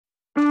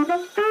Welcome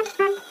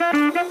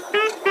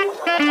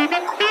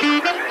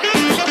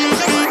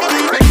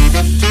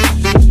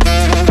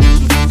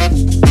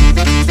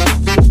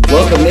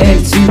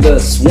into the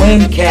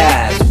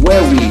Swimcast,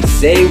 where we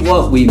say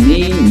what we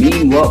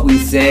mean what we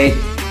say,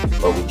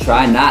 but we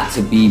try not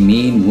to be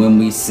mean when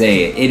we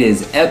say it. It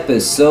is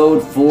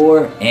episode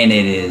 4, and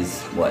it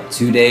is,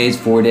 2 days,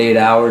 48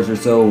 hours or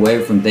so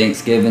away from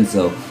Thanksgiving,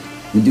 so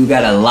we do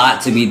got a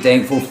lot to be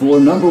thankful for.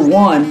 Number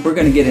one, we're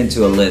going to get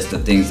into a list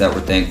of things that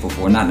we're thankful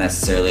for. Not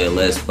necessarily a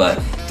list,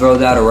 but throw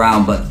that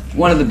around. But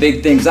one of the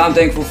big things I'm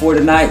thankful for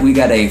tonight, we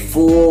got a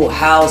full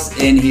house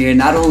in here.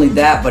 Not only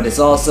that, but it's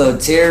also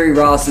Terry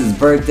Ross's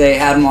birthday.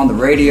 Had him on the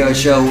radio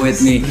show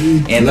with me.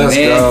 And the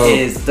man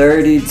is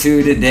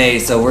 32 today,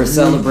 so we're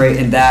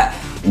celebrating that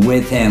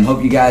with him.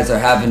 Hope you guys are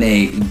having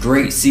a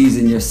great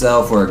season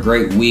yourself, or a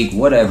great week,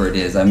 whatever it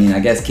is. I mean, I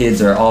guess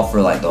kids are off for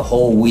like the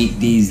whole week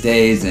these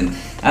days, and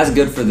that's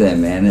good for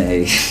them, man.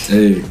 Hey.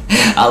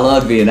 I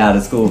love being out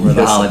of school for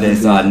the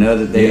holidays, so I know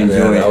that they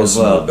enjoy it as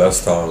well. That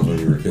was the best times when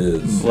you were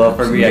kids. Well,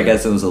 for me, I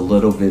guess it was a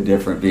little bit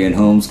different being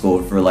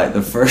homeschooled for like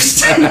the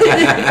first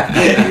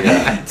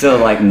till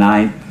like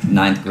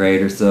ninth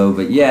grade or so.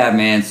 But yeah,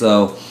 man,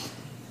 so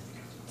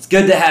it's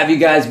good to have you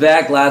guys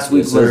back. Last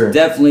week was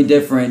definitely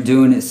different,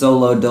 doing it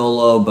solo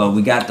dolo, but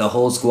we got the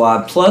whole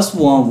squad plus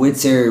one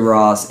with Terry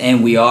Ross,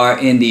 and we are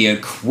in the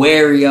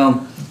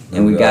aquarium.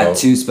 And we got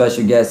 2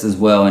 special guests as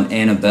well, and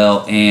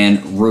Annabelle and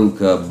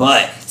Ruka.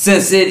 But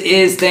since it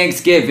is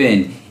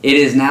Thanksgiving, it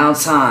is now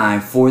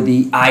time for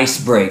the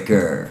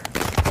icebreaker.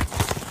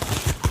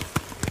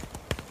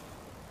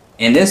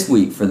 And this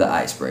week for the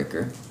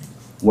icebreaker,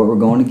 what we're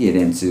going to get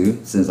into,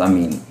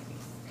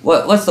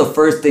 what's the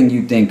first thing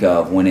you think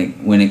of when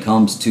it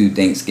comes to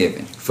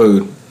Thanksgiving?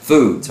 Food.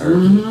 Turkey.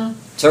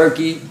 Mm-hmm.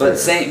 Turkey, but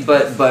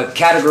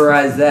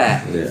categorize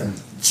that. Yeah.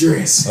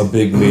 Dress. A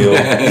big meal.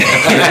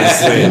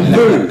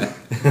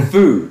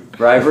 Food,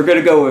 right? We're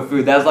gonna go with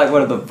food. That's like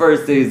one of the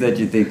first things that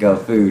you think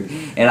of, food.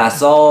 And I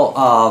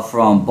saw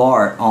from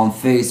Bart on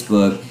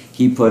Facebook,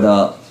 he put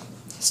up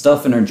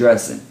stuffing or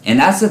dressing, and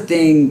that's a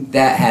thing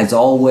that has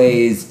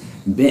always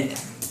been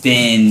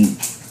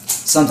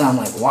sometimes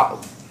like,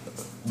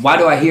 why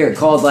do I hear it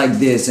called like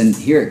this and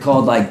hear it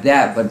called like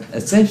that? But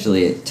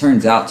essentially it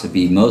turns out to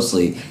be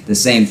mostly the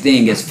same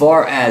thing as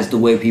far as the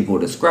way people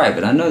describe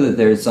it. I know that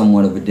there's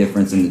somewhat of a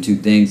difference in the two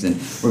things, and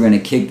we're going to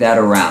kick that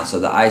around.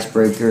 So the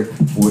icebreaker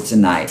for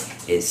tonight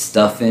is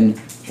stuffing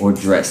or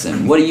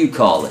dressing. What do you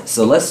call it?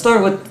 So let's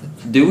start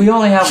with, do we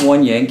only have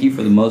one Yankee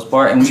for the most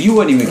part? And you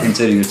wouldn't even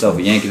consider yourself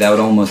a Yankee. That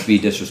would almost be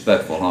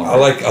disrespectful, huh? I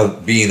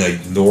like being a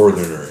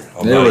Northerner.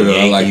 I'm not a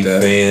Yankee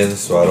fan,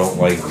 so I don't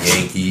like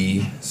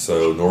Yankee.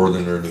 So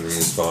Northerner to me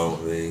is fine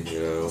with me, you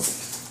know.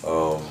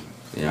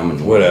 Yeah, I'm a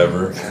Northerner.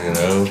 Whatever, you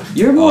know.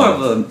 You're more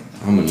of a...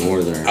 I'm a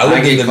Northerner. I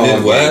live in the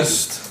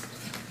Midwest.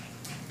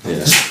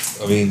 Yeah.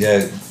 I mean,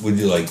 would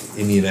you like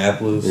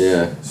Indianapolis?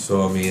 Yeah.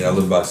 So, I mean, I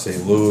live by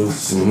St.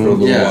 Louis for a little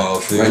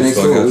while, too. Right next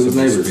so I got some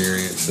neighbors.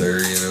 experience there,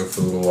 you know,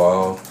 for a little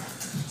while.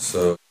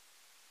 So,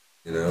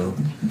 you know,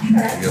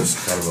 I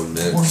guess kind of a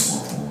mix.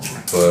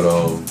 But,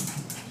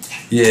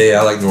 yeah,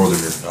 I like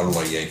Northerner. I don't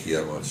like Yankee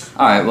that much.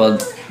 All right, well,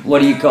 what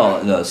do you call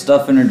it, though?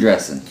 Stuffing or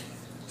dressing?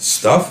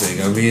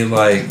 Stuffing. I mean,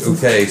 like,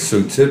 okay,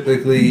 so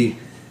typically,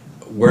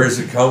 where does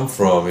it come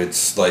from?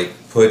 It's like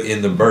put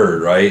in the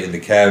bird, right? In the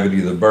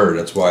cavity of the bird.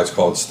 That's why it's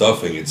called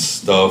stuffing. It's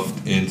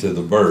stuffed into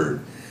the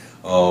bird.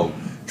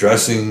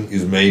 Dressing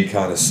is made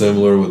kind of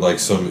similar with like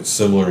some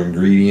similar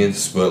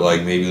ingredients, but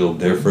like maybe a little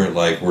different.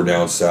 Like we're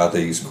down south,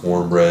 they use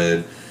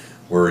cornbread,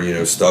 where, you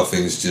know,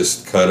 stuffing's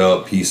just cut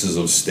up pieces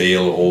of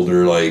stale,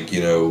 older, like,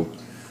 you know,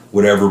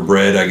 whatever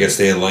bread I guess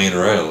they had laying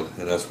around,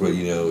 and that's what,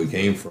 you know, it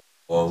came from,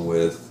 along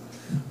with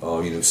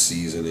you know,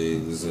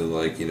 seasonings and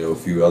like, you know, a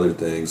few other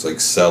things like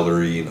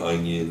celery and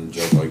onion and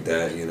junk like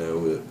that, you know.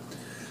 But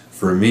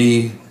for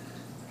me,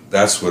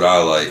 that's what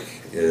I like.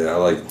 Yeah,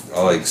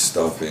 I like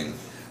stuffing.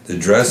 The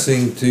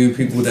dressing too,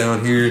 people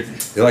down here,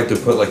 they like to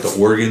put like the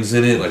organs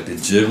in it, like the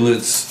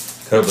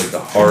giblets, cut up like the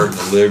heart and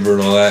the liver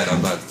and all that.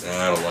 And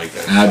I don't like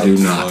that. I do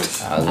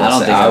not. I don't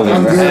think I've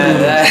ever had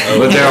that.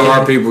 But there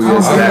are people,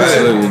 yes, that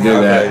absolutely do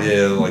that.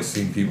 Yeah, like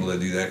seen people that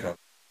do that kind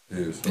of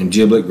too. So. And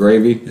giblet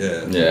gravy?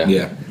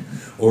 Yeah.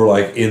 Or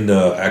like in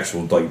the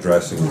actual like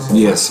dressing or something.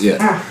 Yes,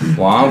 yeah.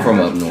 Well, I'm from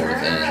up north,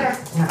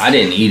 and I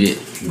didn't eat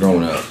it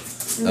growing up,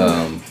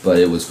 but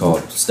it was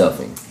called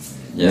stuffing.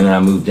 Yeah. And then I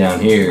moved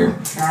down here,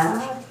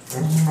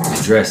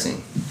 it's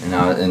dressing,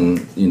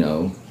 and you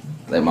know,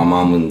 like my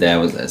mom and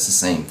dad that's the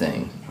same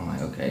thing. I'm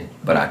like, okay,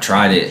 but I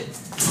tried it,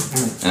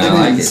 and I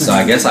like it. So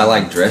I guess I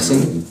like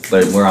dressing,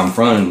 but where I'm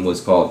from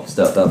was called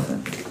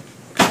stuffing.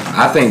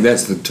 I think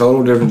that's the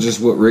total difference,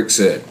 just what Rick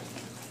said.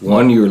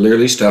 One, you're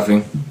literally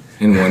stuffing,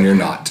 and one, you're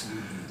not.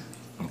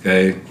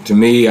 Okay? To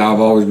me, I've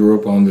always grew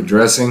up on the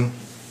dressing.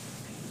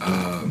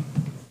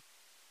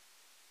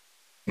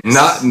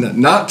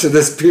 Not to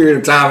this period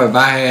of time have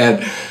I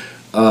had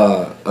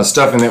a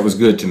stuffing that was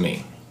good to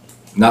me.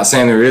 Not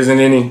saying there isn't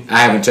any.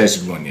 I haven't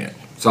tasted one yet.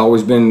 It's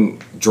always been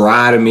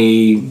dry to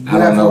me. I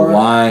don't know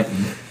why.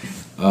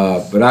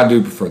 But I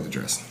do prefer the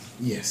dressing.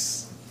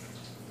 Yes.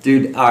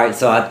 Dude, all right.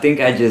 So I think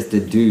I just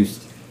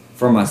deduced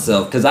for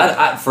myself because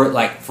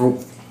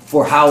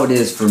for how it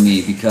is for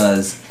me,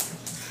 because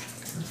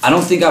I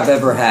don't think I've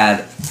ever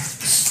had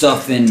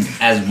stuffing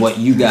as what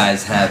you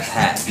guys have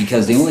had,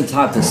 because the only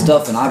type of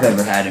stuffing I've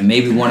ever had, and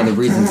maybe one of the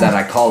reasons that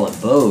I call it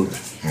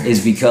both,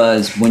 is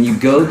because when you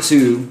go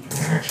to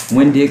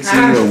Winn-Dixie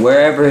or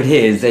wherever it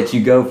is that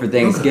you go for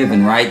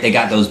Thanksgiving, right? They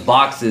got those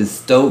boxes,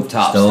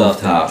 stovetop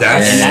stuff.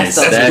 That's- And that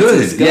stuff that's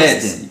is good.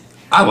 disgusting.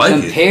 I like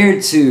it.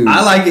 Compared to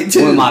I like it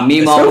too. when my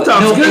Meemaw,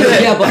 Stovetop's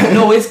good. yeah, but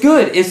no, it's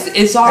good.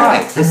 It's all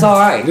right. It's all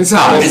right. It's all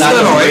right. It's not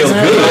real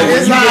good.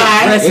 It's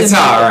alright. It's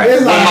all right.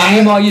 It's When my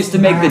alright. Meemaw used to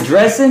make the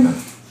dressing,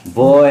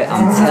 boy,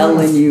 I'm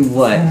telling you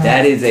what,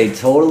 that is a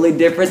totally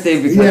different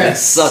thing because Yes.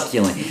 it's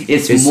succulent.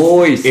 It's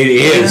moist. It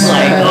is. It's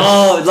like,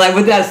 oh, it's like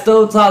with that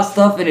stovetop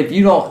stuff, and if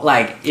you don't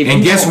like, if And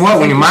you guess don't what?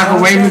 When you take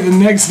microwave time- it the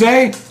next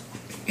day, it's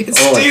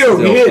Oh, it's still still-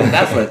 good.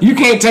 that's what- You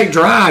can't take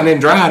dry and then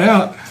dry it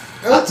out.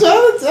 I'm trying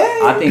to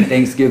tell I think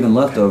Thanksgiving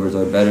leftovers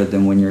are better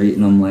than when you're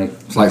eating them like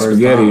It's like first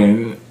spaghetti. time.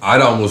 And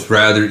I'd almost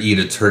rather eat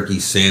a turkey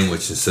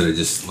sandwich instead of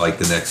just like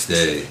the next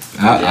day.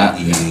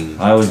 Eating.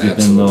 I always get them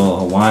Absolutely. little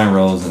Hawaiian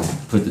rolls and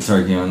put the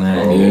turkey on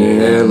that.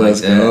 yeah, like let's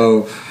that.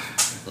 go.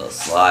 Little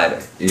slider.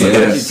 Yes. What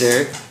about you,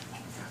 Terry?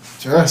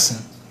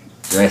 dressing.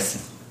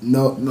 Dressing.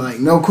 No, like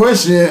no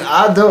question.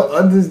 I don't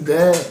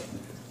understand.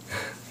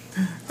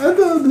 I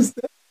don't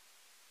understand.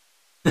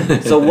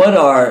 So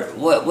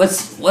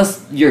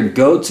what's your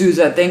go-tos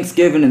at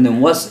Thanksgiving, and then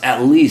what's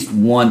at least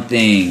one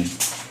thing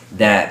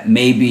that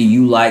maybe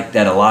you like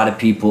that a lot of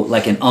people,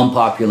 like an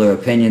unpopular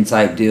opinion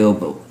type deal,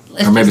 but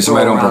let's Or maybe just throw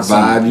somebody don't around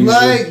provide something. you.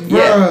 Like,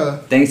 Yeah,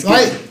 bruh, Thanksgiving.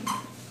 like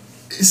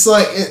it's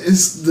like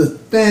it's the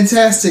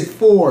Fantastic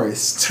Four.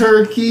 It's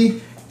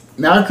turkey,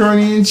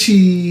 macaroni and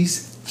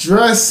cheese,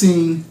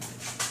 dressing,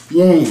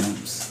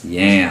 yams.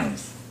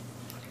 Yams.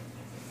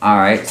 All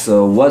right.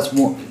 So what's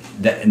one?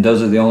 And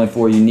those are the only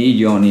four you need.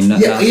 You don't need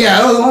nothing Yeah,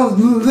 else.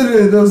 yeah.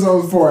 Literally, those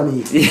are the four I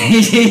need.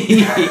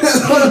 You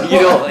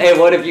know. Hey,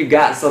 what if you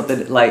got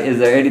something like? Is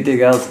there anything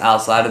else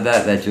outside of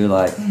that you're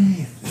like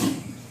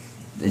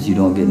that you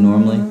don't get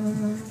normally?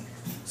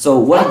 So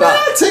what about?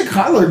 I take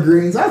collard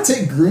greens. I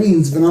take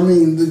greens, but I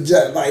mean,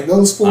 like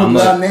those four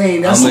that I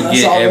named. That's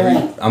all I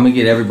want. I'm gonna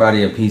get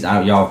everybody a piece.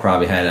 Y'all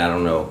probably had it. I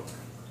don't know,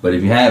 but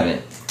if you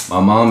haven't, my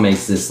mom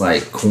makes this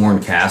like corn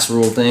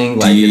casserole thing.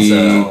 Like it's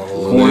a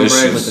cornbread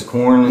Delicious. with the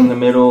corn in the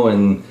middle,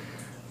 and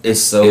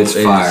it's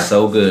fire.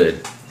 so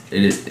good.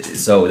 It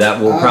is so that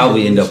will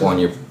probably end up on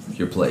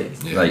your plate.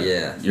 Like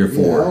Yeah. your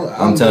four.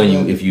 I'll I'm telling you,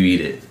 do that. if you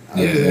eat it. I'll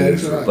do that,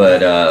 try.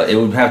 But it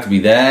would have to be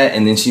that,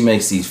 and then she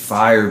makes these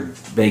fire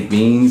baked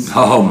beans.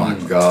 Oh my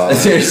God.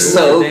 They're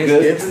so good.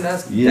 Thanksgiving?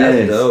 That's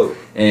Yes. dope.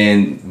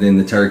 And then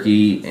the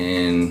turkey,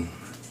 and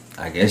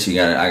I guess I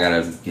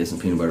gotta get some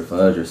peanut butter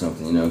fudge or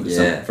something, you know, Yeah.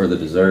 something for the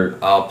dessert.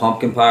 Oh,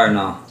 pumpkin pie or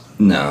no?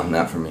 No,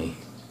 not for me.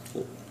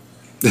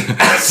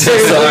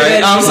 Sorry,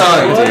 I'm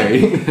sorry,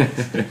 Terry.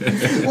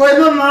 Wait,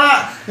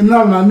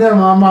 no, never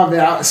mind. My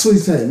bad. Sweet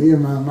potato. Never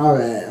mind. My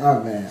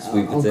bad.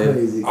 Sweet I'm potato.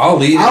 crazy.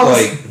 I'll eat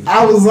it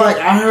I was like,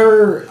 I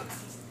heard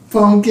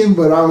pumpkin,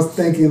 but I was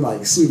thinking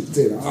like sweet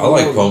potato. I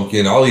like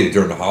pumpkin. I'll eat it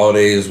during the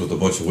holidays with a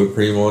bunch of whipped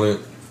cream on it.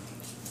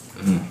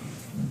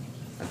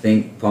 I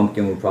think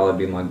pumpkin would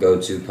probably be my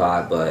go-to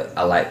pie, but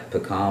I like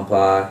pecan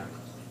pie.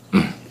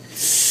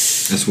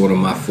 That's one of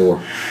my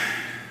four.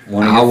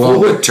 One of I your want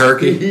four? the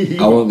turkey.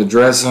 I want the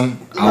dressing.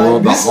 I Like,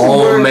 want the this is where-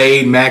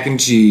 homemade mac and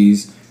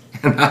cheese.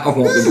 And I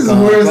want This the is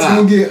pecan where it's pie.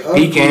 gonna get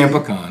ugly. Pecan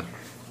pecan.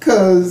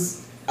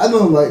 Cause I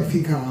don't like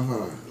pecan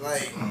pie.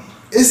 Like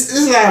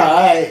it's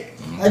alright.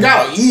 Like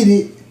I'll eat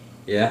it.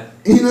 Yeah.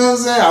 You know what I'm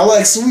saying? I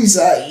like sweets.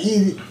 I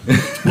eat it.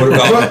 What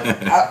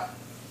about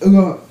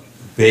But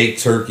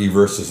baked turkey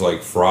versus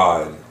like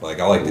fried?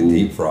 Like I like the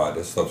deep fried.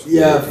 That stuff's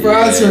yeah, good.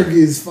 fried Yeah.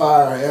 turkey is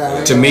fire.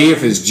 Yeah, To me,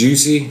 if it's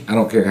juicy, I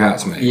don't care how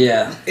it's made.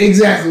 Yeah.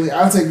 exactly.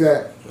 I'll take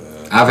that.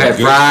 I've had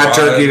Good fried fried.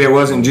 turkey that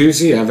wasn't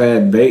juicy. I've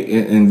had baked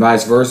and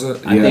vice versa.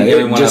 I think it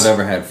everyone just- I've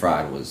ever had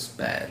fried was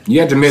bad. You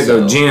have to admit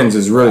though, So- Jen's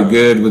is really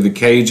good with the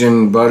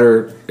Cajun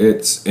butter.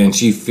 And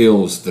she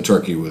fills the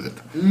turkey with it.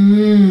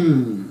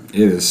 Mmm. It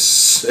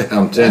is.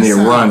 I'm telling you,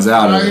 it runs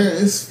out of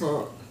it. It's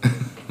fun.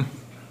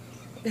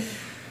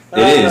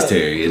 It is,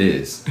 Terry. It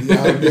is.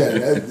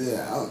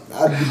 Yeah,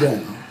 I'd be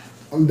down.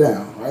 I'm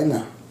down right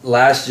now.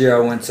 Last year I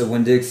went to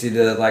Winn-Dixie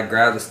to like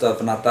grab the stuff,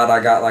 and I thought I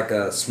got like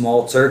a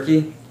small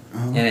turkey,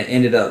 and it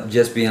ended up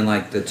just being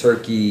like the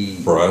turkey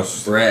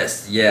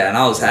Breast. Yeah, and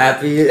I was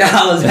happy.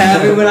 I was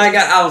happy when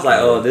I was like,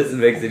 oh, this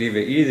makes it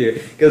even easier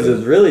because it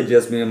was really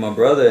just me and my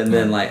brother, and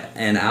then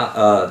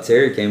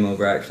Terry came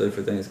over actually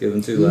for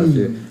Thanksgiving too last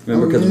year.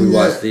 Remember because we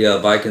watched the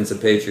Vikings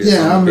and Patriots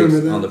Yeah, I on, the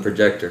remember that. on the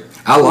projector.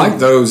 I like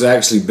those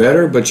actually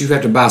better, but you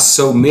have to buy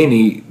so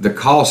many. The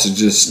cost is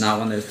just. Not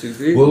when there's two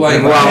people. Well,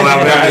 like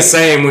I'm just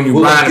saying when you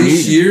well, buy like them.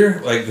 this you-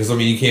 year, like because I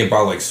mean you can't buy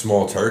like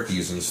small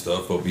turkeys and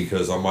stuff, but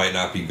because I might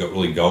not be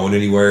really going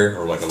anywhere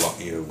or like a lot,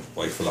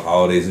 like for the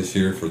holidays this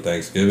year for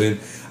Thanksgiving,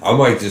 I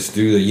might just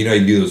do the you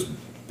do those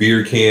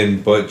beer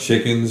can butt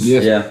chickens.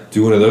 Yeah.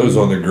 Do one of those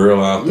on the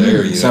grill out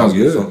there. You know, sounds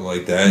good. something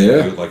like that. Yeah.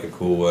 You do it like a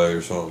cool way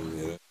or something.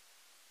 You know.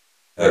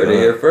 Heard it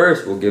here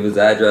first. We'll give his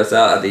address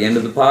out at the end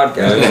of the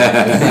podcast.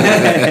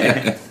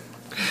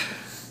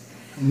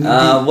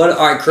 All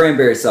right,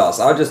 cranberry sauce.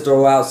 I'll just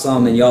throw out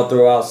some, and y'all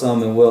throw out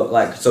some, and we'll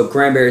so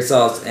cranberry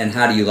sauce. And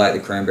how do you like the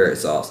cranberry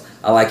sauce?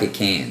 I like it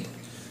canned.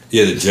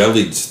 Yeah, the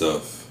jellied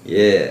stuff.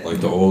 Yeah,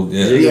 Like the old But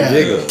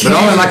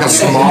only like a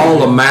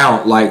small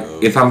amount. Like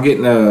if I'm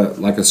getting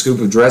a scoop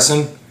of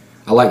dressing,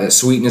 I like that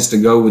sweetness to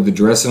go with the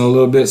dressing a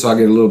little bit, so I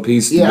get a little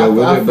piece to go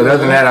with it. But other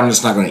than that, I'm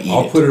just not going to eat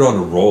I'll it. put it on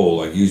a roll.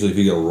 Like usually if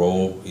you get a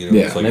roll, you know,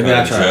 it's like Maybe kind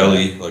I of try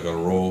jelly, like on a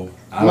roll.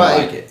 I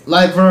like it.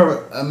 Like,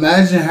 bro,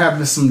 imagine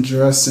having some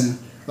dressing.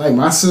 Like,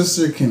 my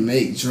sister can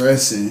make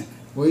dressing.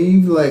 Where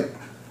you be like,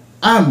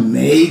 I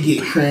may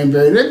get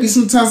cranberry. There'd be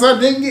sometimes I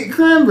didn't get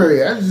cranberry.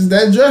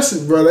 That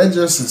dressing, bro. That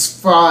dressing's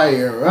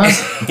fire. My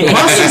sister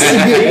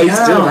get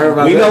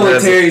down. We know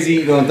what Terry's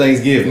eating on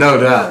Thanksgiving. No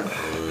doubt.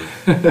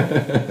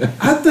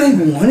 I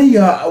think one of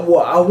y'all.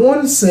 Well, I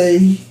want to say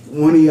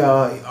one of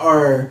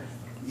y'all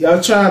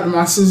y'all tried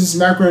my sister's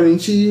macaroni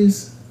and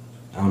cheese.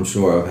 I'm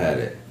sure I've had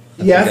it.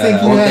 Yeah, I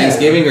think you on have.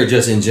 Thanksgiving or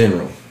just in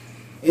general.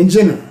 In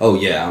general. Oh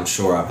yeah, I'm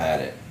sure I've had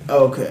it.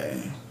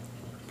 Okay.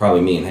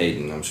 Probably me and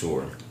Hayden. I'm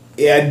sure.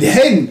 Yeah,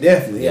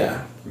 definitely.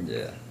 Yeah.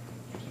 yeah.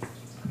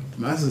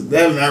 My sister,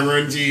 that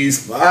macaroni and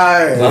cheese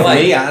fire. Well,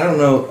 me, I don't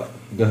know.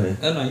 Go ahead.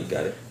 Oh no, you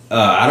got it.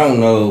 I don't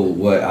know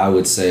what I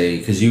would say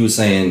because you were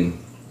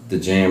saying the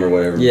jam or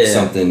whatever,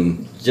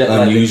 something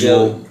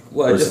unusual.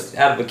 What? Just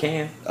out of a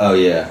can? Oh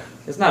yeah.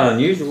 It's not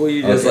unusual.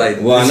 You just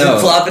Okay. Well, I know.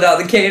 flop it out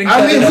the can. And I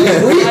cut mean, it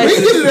up. we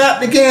get it out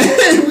the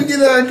can. We get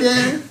it out the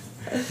can.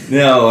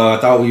 No, I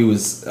thought we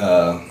was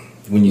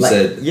when you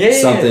said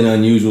something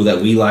unusual that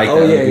we like that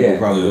other people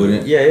probably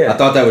wouldn't. Yeah. I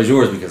thought that was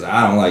yours because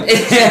I don't like it.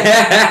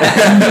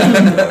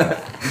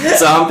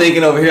 So I'm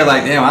thinking over here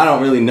like, damn, I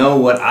don't really know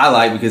what I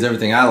like because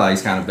everything I like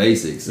is kind of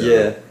basic. So.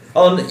 Yeah.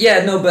 Oh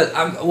yeah, no, but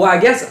I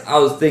guess I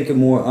was thinking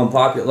more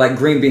unpopular, like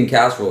green bean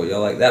casserole. Y'all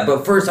like that?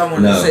 But first, I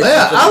wanted to say.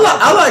 Yeah,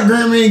 I like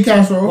green bean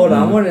casserole. Hold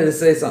on, I wanted to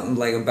say something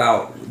like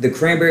about the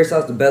cranberry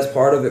sauce. The best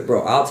part of it,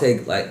 bro. I'll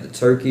take like the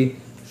turkey,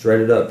 shred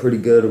it up pretty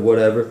good or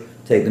whatever.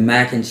 Take the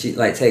mac and cheese,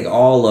 like take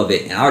all of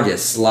it, and I'll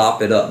just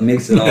slop it up,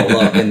 mix it all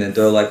up, and then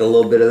throw like a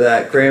little bit of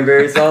that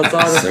cranberry sauce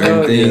on it.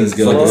 Certain things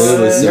go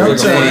good with You're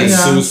certain things.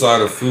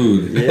 suicide of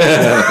food.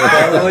 Yeah,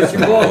 call it what you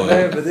want,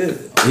 man. But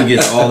this. He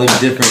gets all these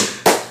different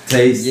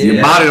tastes. Yeah.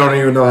 Your body don't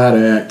even know how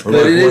to act. But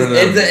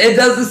it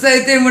does the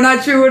same thing when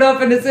I chew it up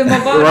and it's in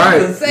my body.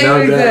 Right. It's the same No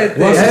doubt. exact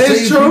thing. Well, That see,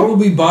 is true. People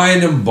be buying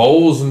them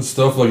bowls and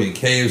stuff like at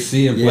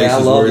KFC and Yeah, I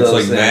places love where it's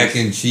those like mac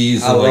things. and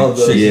cheese I and love like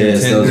those. chicken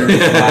Yes, those tender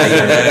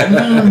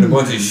are and a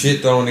bunch of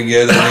shit thrown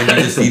together and then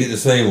you just eat it the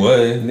same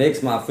way.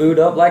 Mix my food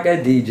up like a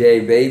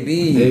DJ,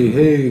 baby.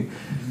 Hey.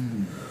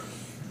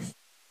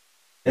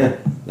 Yeah,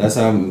 that's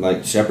how I'm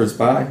like shepherd's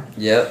pie.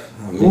 Yep.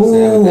 I mix that Ooh, with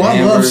the I love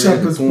hamburger,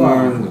 shepherd's the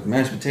corn, pie. with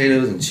mashed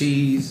potatoes and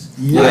cheese.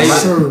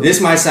 Yes, sir. This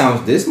might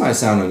sound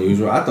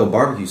unusual. I throw a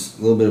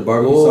little bit of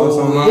barbecue sauce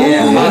on mine.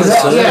 Yeah, hot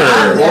sauce.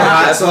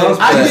 Hot sauce.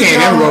 I You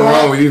can't ever go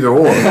wrong with either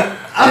or.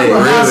 I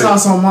put hot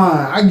sauce on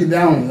mine. I get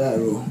down with that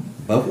though.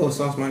 Buffalo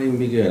sauce might even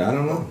be good. I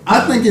don't know. I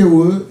think it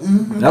would.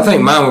 Mm-hmm. I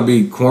think mine would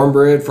be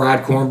cornbread,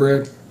 fried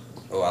cornbread.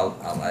 Oh,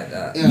 I like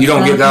that. Yeah, You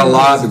don't get that a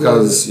lot fried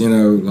because,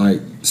 like,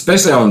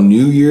 especially on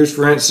New Year's,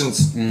 for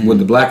instance, with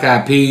the black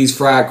eyed peas,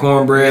 fried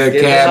cornbread,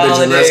 Get the cabbage,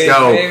 and let's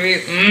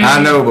holidays, go. baby.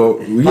 I know,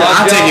 but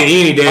I'll take it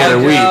any day of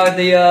the week.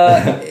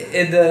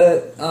 In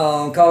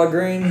the collard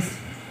greens.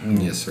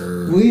 Yes,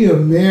 sir. We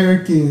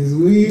Americans,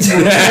 we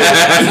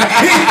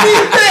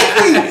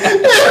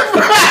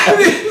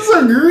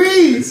some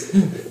grease.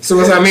 So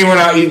what's that mean when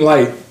I eat,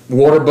 like,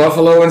 water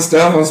buffalo and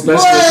stuff on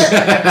special?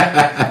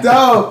 What?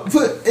 Dog,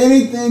 put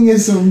anything in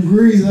some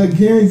grease. I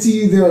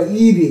guarantee you they'll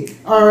eat it.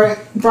 All right,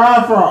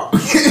 fried frog,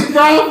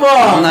 fried frog.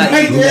 I'm not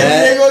eating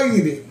that. They gonna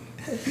eat it.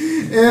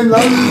 And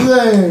I'm just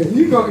saying,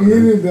 you gonna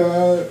eat it,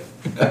 dog.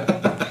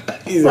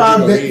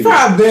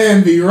 Fried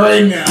Bambi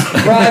right now.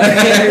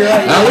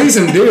 I'll eat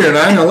some deer, and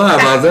I ain't gonna lie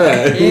about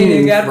that. You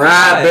ain't got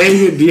Fried, fried.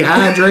 bacon,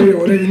 dehydrated,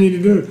 whatever you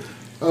need to do.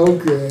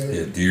 Okay.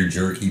 Yeah, deer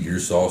jerky, deer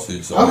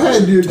sausage. I've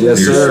had deer. Yes,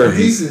 sir.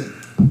 Decent,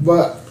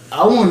 but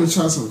I want to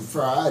try some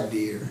fried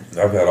deer.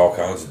 I've had all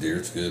kinds of deer.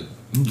 It's good.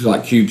 You do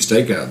like cube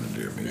steak out of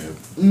the deer, man.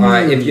 All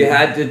right, if you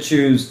had to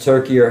choose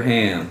turkey or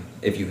ham,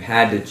 if you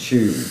had to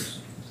choose.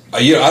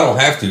 I don't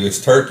have to.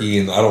 It's turkey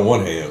and I don't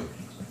want ham.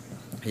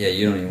 Yeah,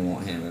 you don't even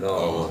want ham at I don't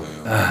all. want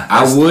ham.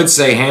 I would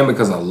say ham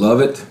because I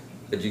love it.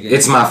 But you get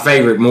It's my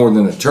favorite more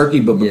than a turkey,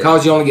 but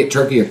because you only get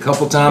turkey a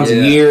couple times a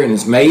Yeah. year and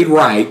it's made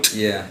right,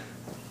 Yeah,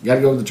 you gotta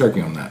go with the turkey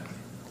on that.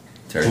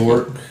 Turkey.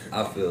 Pork.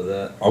 I feel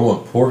that. I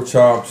want pork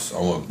chops. I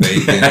want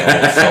bacon.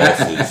 I want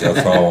sausage.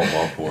 That's all I want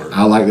my pork.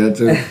 I like that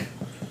too.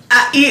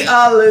 I eat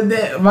all of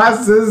that. My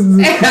sister.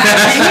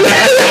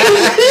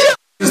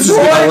 This is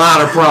a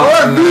lot of Or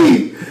problems.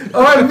 beef.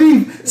 Or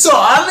beef. So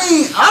I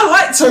mean, I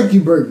like turkey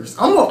burgers.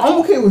 I'm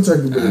okay with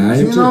turkey burgers. I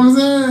am You know what I'm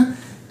saying?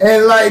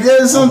 And like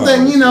there's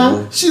something, you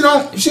know, she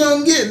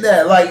don't get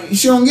that. Like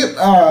she don't get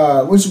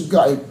what you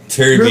got.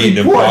 Terry really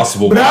beating pork,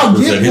 Impossible but I'll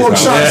Whoppers at get his pork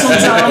house. chops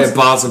sometimes.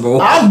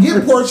 Impossible. I'll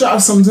get pork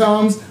chops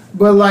sometimes,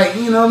 but like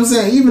you know what I'm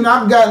saying. Even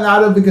I've gotten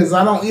out of it because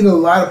I don't eat a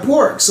lot of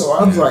pork. So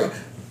I was like,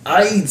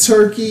 I eat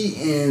turkey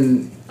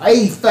and I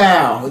eat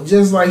fowl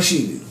just like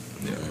she do.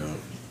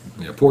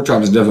 Yeah, pork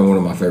chop is definitely one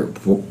of my favorite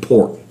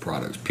pork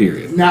products.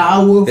 Period. Now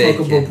I will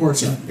Bacon. fuck up a pork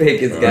chop.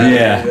 Bacon's got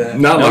Yeah.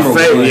 Not Number my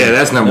favorite. one. Yeah,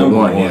 that's number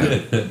one. one.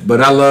 Yeah. But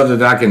I love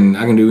that I can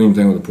do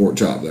anything with a pork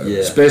chop though. Yeah.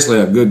 Especially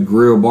a good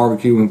grill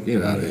barbecue. And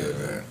get out of here,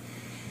 man.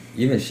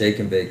 Even shake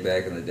and bake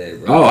back in the day,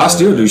 bro. Oh, I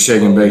still do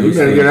shake and bake. You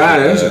better get out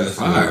of there. That That's shit's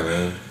fire.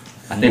 man.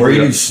 I think Or we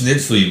you do got-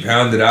 schnitzel, you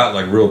pound it out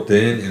like real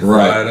thin and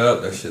Right. fry it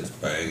up. That shit's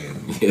banging.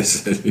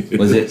 Yes.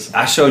 was it?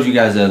 I showed you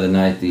guys the other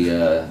night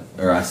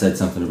or I said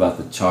something about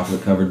the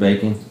chocolate covered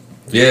bacon.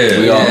 Yeah,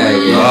 We all make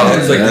it.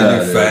 That's like the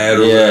Yeah, new fad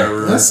or yeah.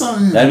 whatever. That's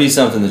something. That'd be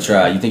something to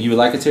try. You think you would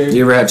like it, Terry?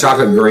 You ever had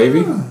chocolate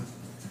gravy?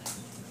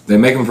 They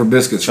make them for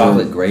biscuits.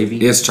 Chocolate gravy?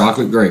 It's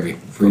chocolate gravy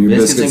for For your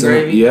biscuits biscuits. and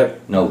gravy?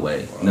 Yep. No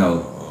way.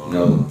 No.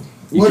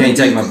 You What can't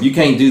do you take you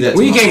can't do that.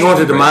 Well, to you my can't go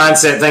into the chocolate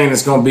mindset thinking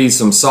it's going to be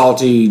some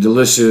salty,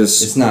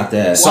 delicious. It's not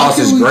that. Why- Why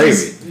can't sausage we gravy.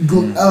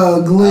 just I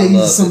glaze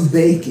love some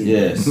bacon.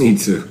 Yes. Me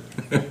too.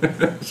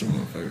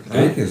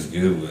 Bacon's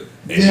good with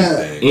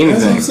Yeah. anything.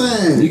 That's what I'm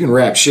Anything. saying. You can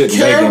wrap shit in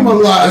bacon.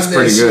 Caramelize That's that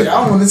pretty shit. good.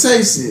 I want to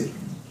taste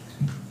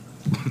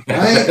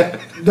it.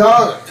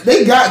 Dog,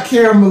 they got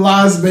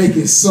caramelized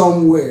bacon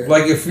somewhere.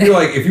 Like if you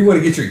want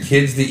to get your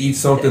kids to eat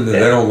something that they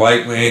don't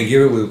like, man,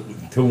 give it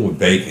to them with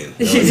bacon.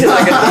 It's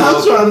like a I'm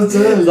dog. trying to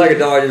tell It's you. like a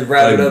dog just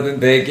wrap it Like, up in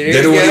bacon.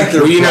 They don't want to eat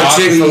their Well, you know,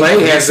 broccoli, Chick-fil-A has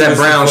mix it that with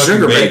brown some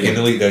sugar fucking bacon.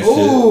 They'll eat that shit.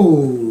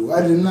 Ooh,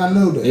 I did not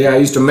know that. Yeah, I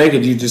used to make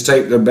it. You just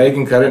take the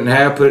bacon, cut it in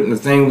half, put it in the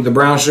thing with the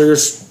brown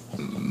sugars,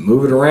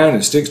 move it around,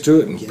 it sticks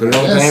to it, and put it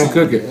on the pan and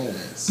cook it.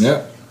 Yes.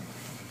 Yep.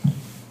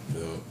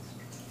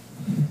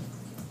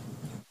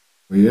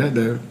 Where you at,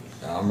 David?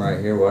 I'm right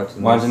here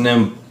watching. Watching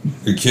them.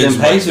 Your kids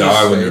Them might Pacers-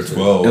 die when they're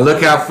 12. And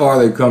look how far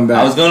they've come back.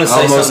 I was gonna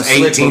say almost something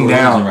slick, 18 but we're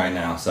down. losing right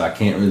now, so I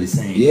can't really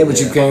say anything. Yeah, but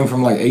you came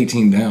from like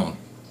 18 down.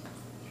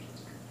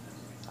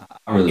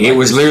 I really It like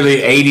was this.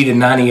 literally 80 to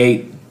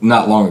 98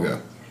 not long ago.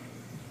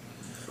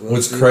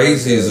 What's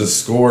crazy is the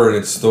score, and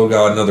it's still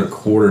got another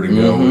quarter to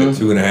go with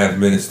 2.5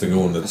 minutes to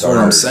go in the That's third. what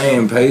I'm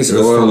saying, Pacers. It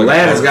was Well, for like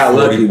Atlanta's got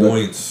 40 lucky, but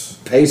points.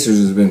 Pacers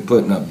has been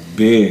putting up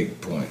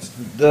big points.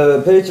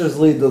 The Pacers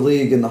lead the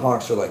league, and the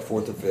Hawks are like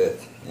 4th or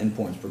 5th in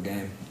points per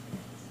game.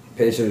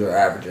 Pacers are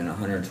averaging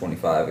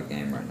 125 a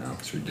game right now.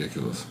 It's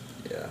ridiculous.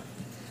 Yeah,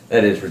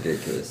 that is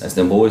ridiculous. That's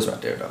them boys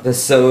right there, though. But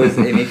so is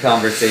any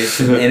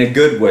conversation in a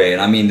good way,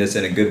 and I mean this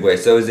in a good way.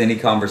 So is any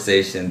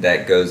conversation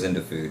that goes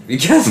into food,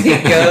 because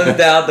it goes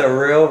down the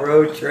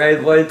railroad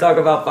train. What you talk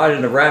about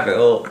finding a rabbit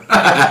hole?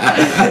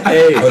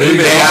 Hey, But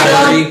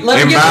even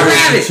let me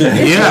get the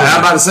rabbit. Yeah, I'm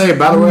about to say,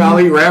 by the way, I'll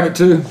eat rabbit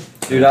too.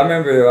 Dude, I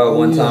remember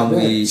one time that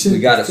we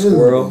chicken got a filet.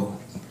 squirrel,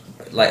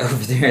 like over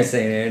there in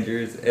St.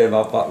 Andrews, and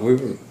my pop, we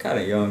were kind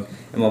of young,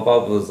 and my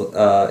papa was,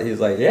 he was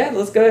like, yeah,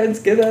 let's go ahead and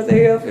skin that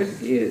thing up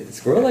and eat it.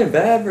 Squirrel ain't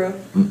bad, bro.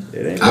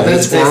 It ain't I've bad. had Does it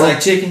taste squirrel.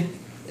 like chicken?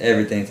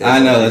 Everything tastes I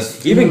know, like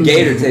that's- even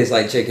gator tastes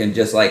like chicken,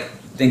 just like,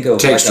 think of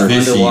Texture. like an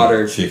Fishy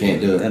underwater chicken.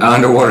 Can't do it.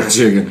 Underwater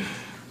chicken.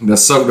 That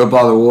soaked up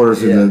all the water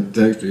through Yeah.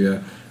 the texture, yeah.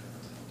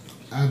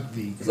 I'd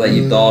be It's like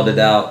you good. thawed it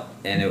out,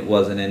 and it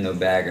wasn't in no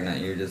bag or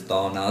nothing. You were just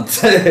thawing out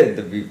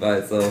the beef by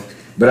itself.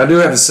 But I do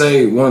have to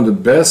say, one of the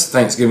best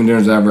Thanksgiving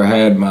dinners I ever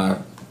had,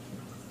 one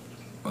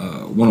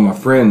of my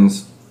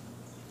friends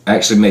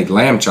actually made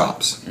lamb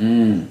chops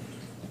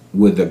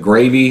with the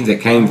gravy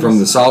that came from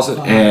the sausage.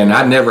 And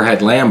I'd never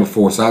had lamb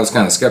before, so I was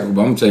kind of skeptical.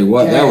 But I'm going to tell you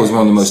what, that was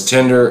one of the most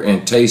tender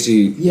and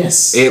tasty.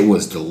 Yes. It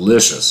was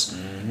delicious.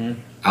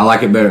 I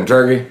like it better than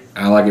turkey.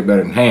 I like it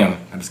better than ham.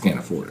 I just can't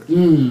afford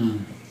it.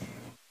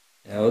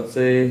 I would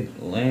say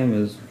lamb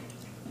is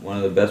one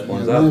of the best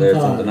ones Yeah, out there.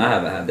 lamb pie. Something I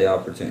haven't had the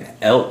opportunity.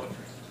 Elk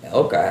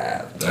I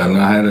have. I've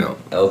not had elk.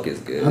 Elk is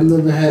good. I've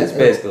never had. It's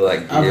basically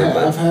like deer, I've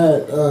but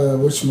had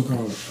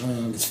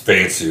whatchamacallit, It's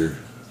fancier.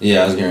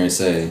 Yeah, I was going to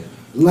say.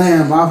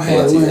 lamb. I've had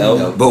What's lamb.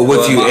 elk? But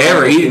if you my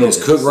ever uncle eat it and killed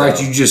it's cooked right,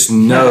 so- you just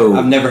know.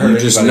 I've never You heard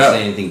anybody just say know.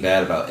 anything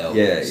bad about elk.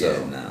 Yeah,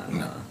 so. nah.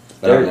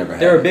 But I've never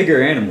had They're a it.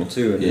 bigger animal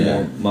too, and Yeah.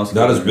 more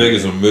muscular. Not as big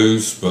as a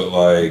moose, but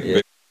like, Yeah.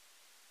 big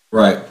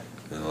Right.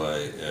 and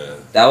like, yeah.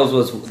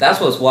 That's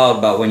what's wild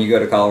about when you go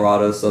to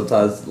Colorado.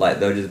 Sometimes like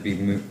there'll just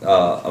be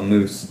a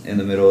moose in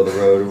the middle of the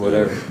road or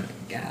whatever.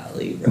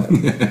 Golly, bro.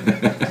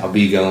 I'll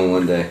be going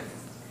one day.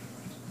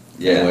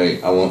 Yeah,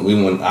 Wait, I want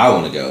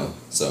to go.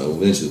 So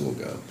eventually we'll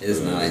go.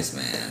 it's nice,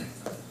 man.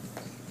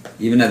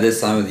 Even at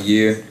this time of the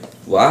year,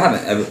 well, I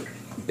haven't ever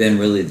been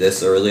really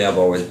this early. I've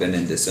always been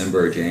in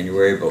December or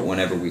January, but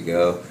whenever we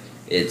go,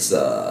 it's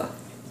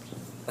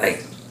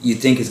like you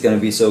think it's gonna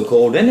be so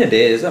cold, and it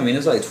is. I mean,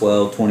 it's like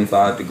 12,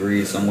 25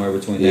 degrees somewhere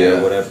between there Yeah.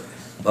 or whatever.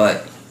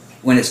 But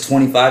when it's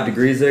 25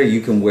 degrees there,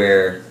 you can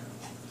wear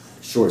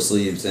short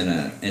sleeves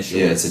and shorts.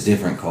 Yeah, it's a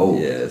different cold.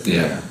 Yeah, it's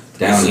Yeah.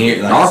 Down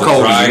here, like, Our It's a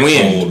cold dry is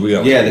wind. cold. We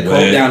got yeah, the cold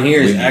wet, down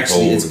here is windy actually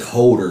cold. it's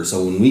colder.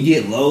 So when we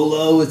get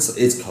low,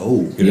 it's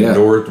cold. Get a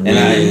north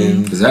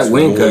wind. Because that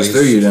wind cuts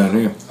through you down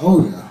here.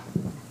 Oh yeah.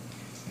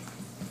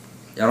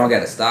 Y'all don't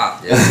gotta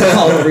stop. Yeah.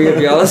 All three of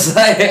y'all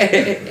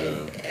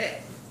say.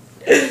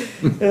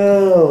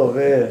 Oh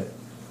man.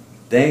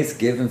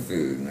 Thanksgiving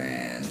food,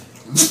 man.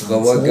 But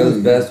what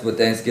goes best with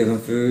Thanksgiving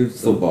food?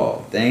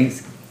 Football.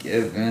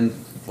 Thanksgiving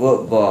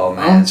football,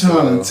 man. I'm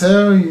trying to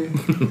tell you.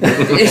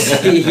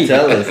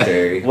 Tell us,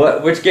 Terry.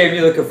 Which game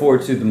you looking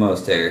forward to the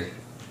most, Terry?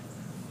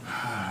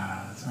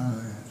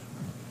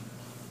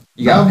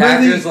 You got Not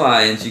really. Packers,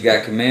 Lions, you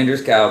got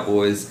Commanders,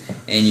 Cowboys,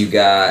 and you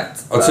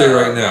got I'll tell you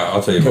right now.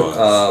 I'll tell you mine.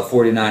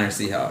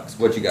 49ers, Seahawks.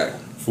 What you got?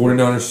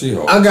 49ers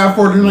Seahawks. I got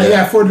 49.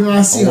 Yeah,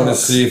 49 Seahawks. I want to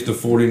see if the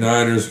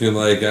 49ers can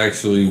like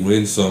actually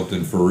win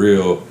something for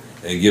real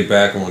and get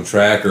back on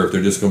track, or if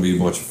they're just going to be a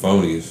bunch of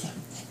phonies.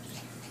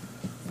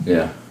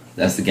 Yeah,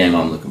 that's the game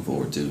I'm looking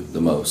forward to the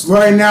most.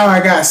 Right now,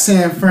 I got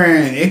San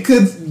Fran. It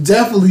could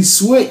definitely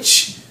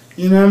switch.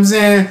 You know what I'm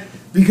saying?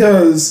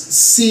 Because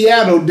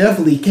Seattle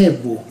definitely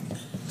capable,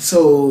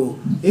 so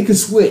it could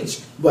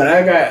switch. But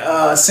I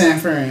got San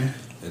Fran.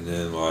 And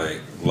then like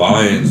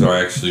Lions are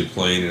actually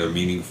playing in a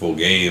meaningful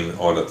game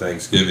on a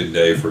Thanksgiving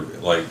day for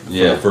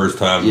the first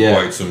time in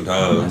quite some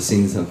time. I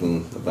seen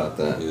something about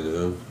that. You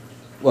know.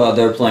 Well,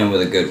 they're playing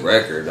with a good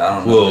record. I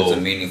don't know if it's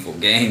a meaningful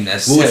game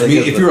necessarily.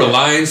 Well, if you're a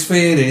Lions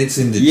fan and it's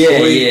in Detroit,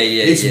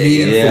 it's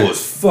meaningful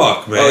as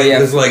fuck, man. Oh, yeah,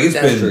 because like it's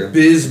been true.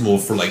 abysmal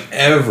for like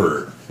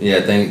ever. Yeah,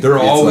 I think They're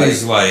it's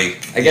always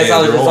like. I guess yeah, I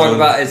was they're just talking on-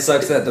 about. It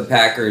sucks that the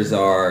Packers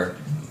are.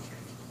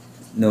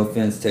 No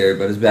offense, Terry,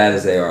 but as bad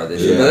as they are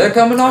this year, but they're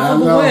coming off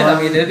of a I know, win. right?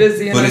 I mean, it is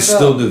the NFL. But it's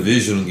still a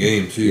division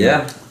game too.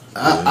 Yeah.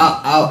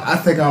 I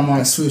think I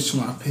might switch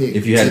my pick.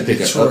 If you had to pick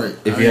Detroit.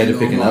 if you had to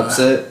pick an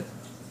upset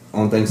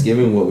on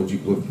Thanksgiving,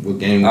 what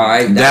game? All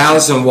right.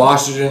 Dallas and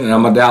Washington, and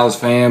I'm a Dallas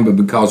fan, but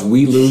because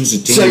we lose to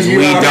teams So you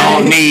we already-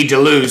 don't need to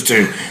lose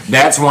to,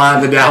 that's why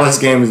the Dallas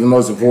game is the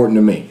most important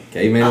to me.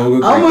 Okay, man. I'm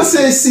gonna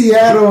say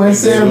Seattle and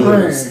San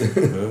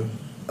Fran.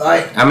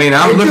 Like, I mean,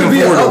 I'm it looking could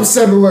be forward an to.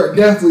 upset alert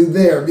definitely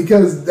there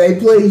because they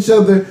play each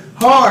other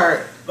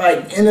hard.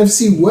 Like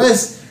NFC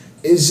West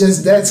is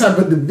just that type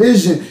of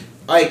division.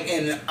 Like,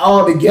 and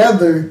all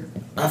together,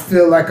 I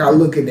feel like I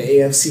look at the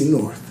AFC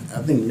North.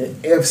 I think the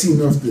AFC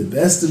North is the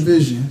best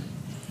division.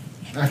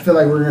 I feel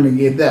like we're gonna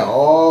get that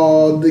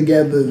all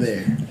together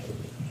there.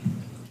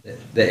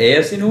 The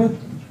AFC North.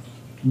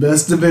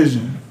 Best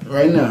division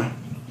right now.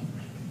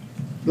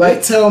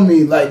 Like, tell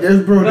me, like,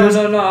 there's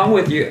No, I'm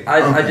with you.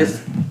 Okay.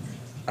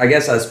 I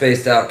guess I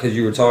spaced out because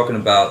you were talking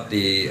about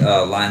the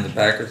Lions and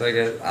Packers. I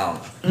guess I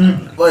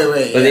don't know.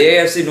 Wait. But the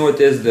AFC North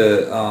is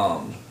the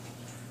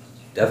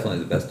definitely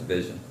the best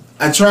division.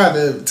 I tried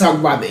to talk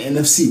about the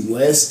NFC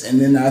West, and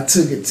then I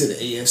took it to the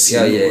AFC.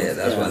 Yeah. North.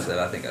 That's what I said.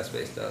 I think I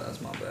spaced out.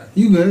 That's my bad.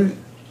 You good?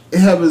 It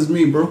happens to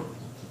me, bro.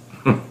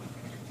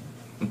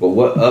 But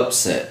what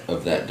upset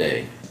of that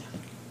day?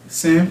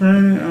 San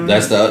Fran.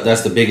 That's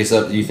the biggest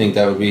up. You think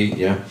that would be?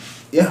 Yeah.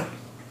 Yeah.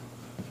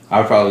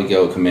 I'd probably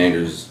go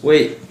Commanders.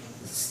 Wait.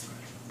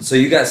 So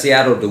you got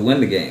Seattle to win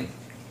the game?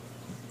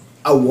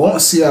 I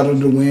want Seattle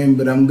to win,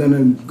 but I'm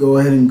gonna go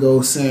ahead and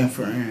go San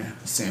Fran.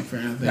 San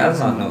Fran. I think That's is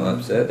not my no win.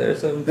 upset.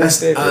 There's a That's.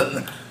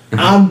 favorite.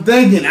 I'm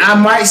thinking I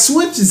might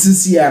switch it to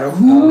Seattle.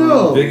 Who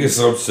knows? Biggest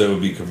upset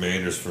would be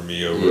Commanders for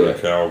me over the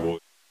Cowboys.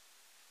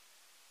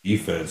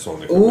 Defense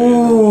on the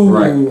Commanders. Ooh,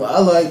 Right. I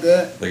like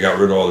that. They got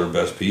rid of all their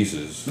best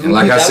pieces. And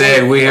like I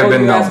said, we have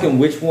been. You're asking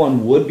which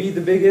one would be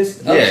the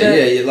biggest Yeah,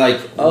 upset? yeah, like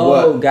Oh,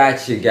 what?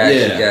 gotcha.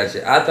 Yeah.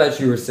 I thought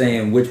you were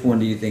saying which one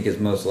do you think is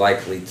most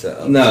likely to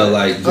upset? No,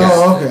 like just,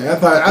 Oh, okay. I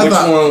thought. which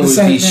one the would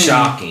same be thing.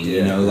 shocking?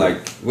 You know,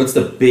 like what's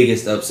the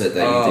biggest upset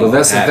that you think? Well,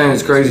 that's the would thing happen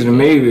that's this crazy to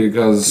weekend? me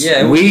because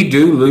Yeah, we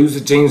do lose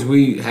to teams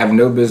we have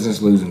no business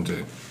losing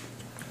to.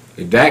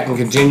 If Dak can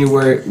continue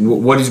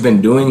what he's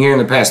been doing here in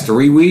the past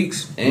 3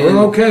 weeks, And-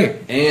 we're okay.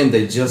 And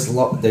they just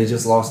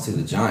lost to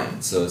the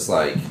Giants, so it's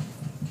like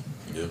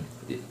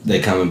they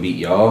come and beat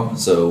y'all.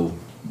 So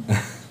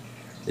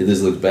it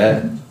just looks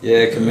bad.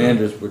 Yeah,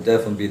 Commanders would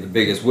definitely be the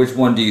biggest. Which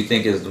one do you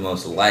think is the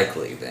most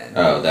likely then?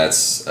 Oh,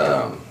 that's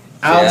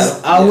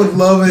I would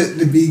love it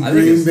to be I think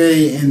Green it's-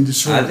 Bay and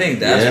Detroit. I think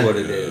that's Yeah. what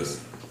it is.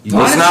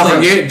 Let's not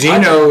Honestly, forget,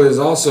 Gino is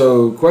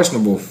also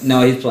questionable.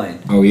 No, he's playing.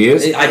 Oh, he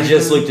is? I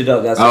just looked it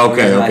up. That's the Oh, only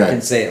okay, reason I okay.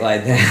 can say it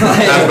like I was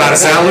that. about to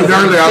say, I looked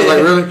earlier, I was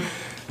like, really?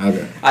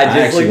 Okay. I I just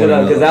actually looked it wanna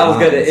up know because the I was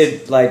gonna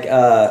lines.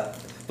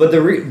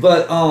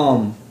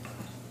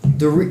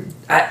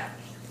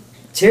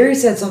 Terry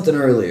said something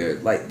earlier,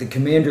 like the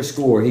Commanders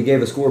score. He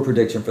gave a score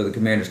prediction for the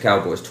Commanders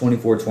Cowboys,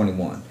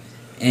 24-21.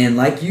 And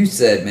like you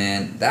said,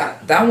 man,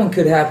 that one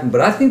could happen.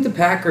 But I think the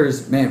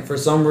Packers, man, for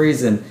some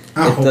reason,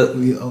 I if hope the,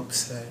 we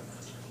upset.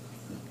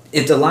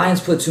 if the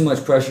Lions put too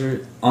much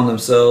pressure on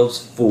themselves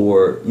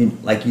for,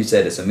 like you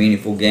said, it's a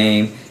meaningful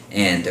game,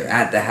 and they're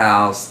at the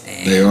house,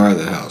 and They are at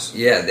the house.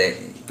 yeah,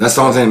 That's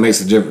the only thing that makes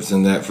a difference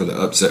in that for the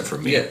upset for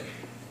me. yeah.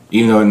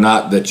 Even though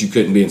not that you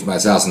couldn't be in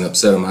somebody's house and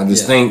upset them, I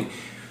just Yeah. think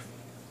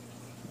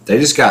they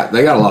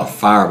got a lot of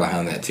fire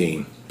behind that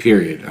team.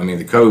 Period. I mean,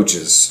 the coach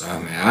is. I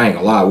mean, I ain't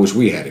gonna lie. I wish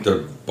we had him. They're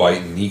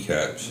biting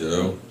kneecaps,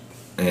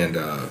 And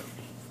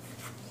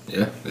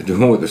yeah, they're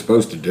doing what they're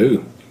supposed to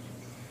do.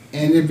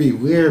 And it'd be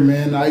weird,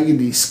 man. I get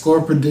these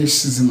score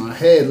predictions in my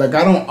head. Like,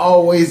 I don't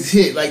always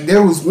hit. Like,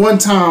 there was one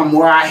time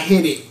where I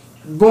hit it,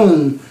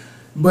 boom,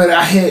 but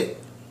I hit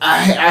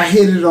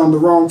it on the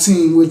wrong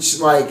team, which,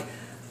 like,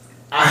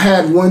 I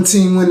had one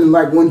team winning.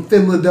 Like, when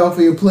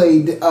Philadelphia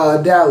played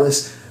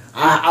Dallas,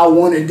 I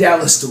wanted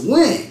Dallas to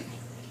win.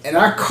 And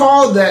I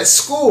called that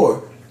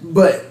score,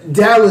 but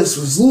Dallas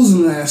was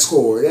losing that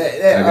score.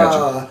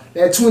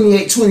 That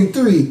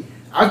 28-23,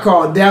 I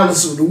called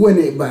Dallas to win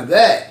it by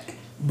that.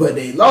 But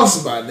they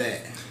lost by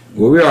that.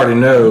 Well, we already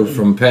know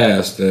from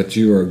past that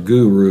you are a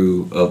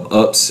guru of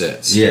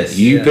upsets. Yes.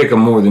 You pick them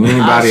more than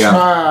anybody I've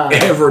tried.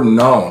 ever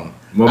known.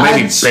 Well,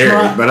 maybe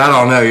Barry, but I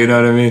don't know. You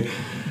know what I mean?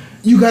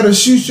 You gotta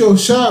shoot your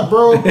shot,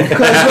 bro.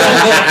 Because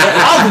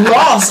I've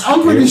lost.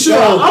 I'm pretty sure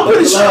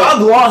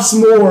I've lost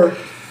more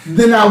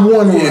than I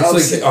won on It's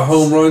upsets. like a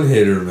home run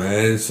hitter,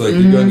 man. It's like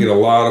you're gonna get a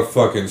lot of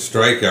fucking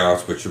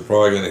strikeouts, but you're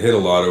probably gonna hit a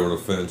lot over the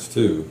fence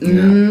too.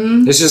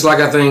 Yeah. It's just like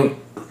I think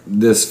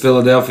this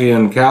Philadelphia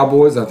and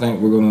Cowboys. I think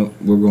we're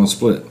gonna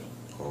split.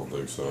 I don't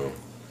think so.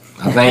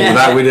 I think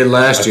like we did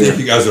last I year.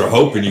 think you guys are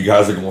hoping you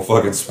guys are gonna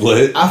fucking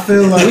split. I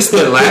feel like We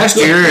split last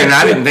year, and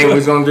I didn't think we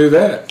was gonna do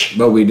that,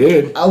 but we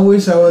did. I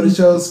wish I would have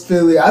chose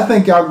Philly. I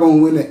think y'all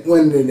gonna win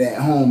it at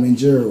home in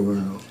Gerald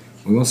World.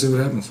 We're gonna see what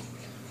happens.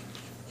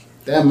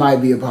 That might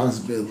be a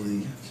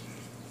possibility.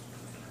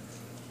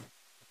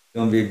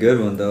 Gonna be a good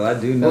one though. I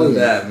do know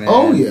that, man.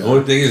 Oh The yeah.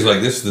 only thing is,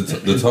 like, this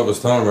is the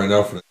toughest time right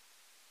now for the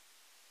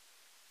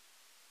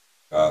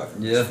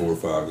Yeah. 4 or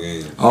 5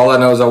 games. All I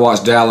know is I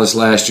watched Dallas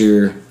last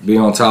year be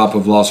on top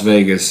of Las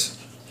Vegas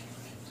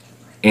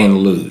and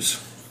lose.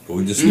 But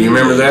we just Do you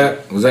remember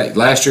that? Was that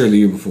last year or the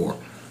year before?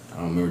 I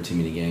don't remember too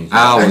many games.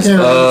 I was can't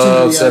remember too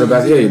many upset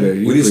about others. yeah, you do.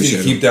 You We just need appreciate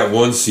to keep it. that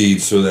 1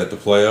 seed so that the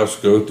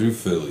playoffs go through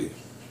Philly,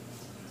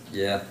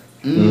 Yeah.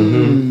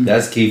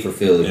 That's key for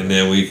Philly. and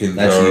then we can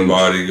That's tell huge.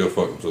 everybody to go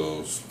fuck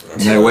themselves.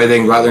 And that way they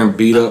can go out there and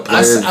beat up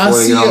I, players I before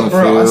they see get on it, the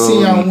bro. I see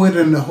field. y'all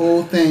winning the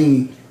whole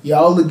thing.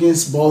 Y'all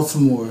against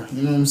Baltimore.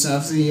 You know what I'm saying?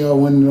 I see y'all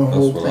winning the That's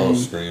whole what I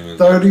was thing. screaming.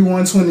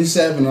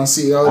 31-27. I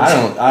see y'all.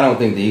 I don't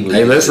think the Eagles.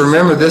 Hey, let's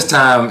remember this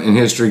time in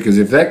history, because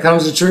if that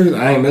comes to truth,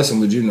 I ain't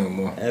messing with you no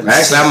more.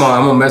 Actually, I'm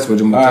gonna mess with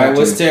you. I'm All gonna right, talk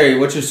what's to you. Terry?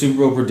 What's your Super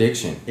Bowl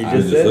prediction? He I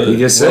just said it. He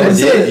just What said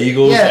is it. it?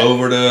 Eagles Yeah.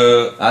 over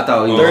the I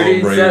thought you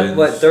 37, Ravens.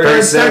 what,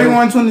 30?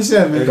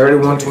 31-27.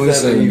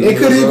 31-27. It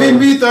could even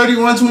be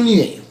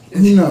 31-28.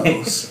 Who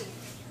knows?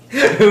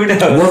 Who knows?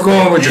 We're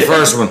going with your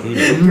first one.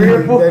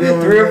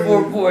 three or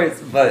four points,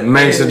 but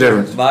Makes a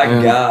difference. My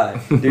Yeah.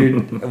 God,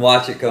 dude, and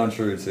watch it come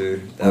true too.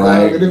 That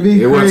Right. It'd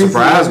be It wouldn't crazy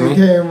surprise if it me.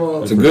 came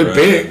up. It's a good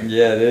pick.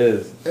 Yeah, it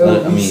is. It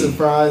would I be mean-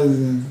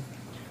 surprising.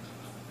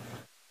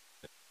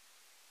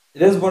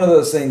 It is one of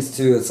those things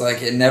too. It's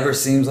like it never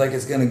seems like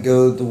it's gonna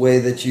go the way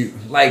that you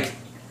like.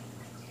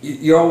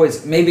 You're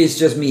always, maybe it's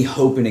just me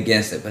hoping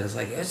against it, but it's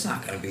like it's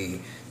not gonna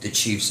be the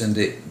Chiefs and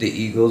the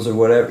Eagles or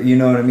whatever. You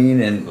know what I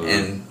mean?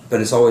 And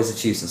but it's always the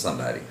Chiefs and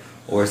somebody,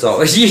 or it's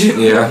always you.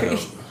 Yeah.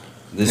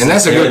 This And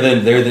is, that's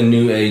a they're the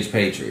new age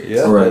Patriots.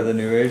 Yeah, Right. they're the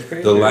new age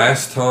Patriots. The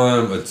last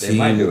time a They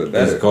might do it team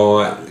better.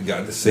 has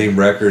got the same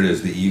record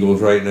as the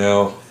Eagles right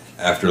now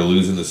after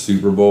losing the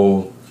Super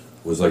Bowl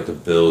was like the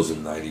Bills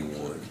in '91.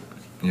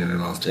 Yeah, they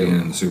lost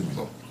again in the Super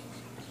Bowl.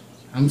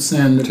 I'm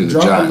saying To the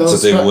dropping Giants. But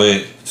those. they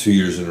went 2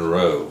 years in a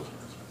row.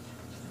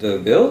 The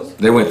Bills?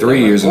 They went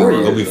 3 years in a 4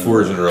 row. They'll be 4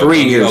 years in a row.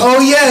 3 years. Oh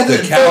yeah, The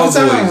the Cowboys.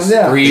 Times,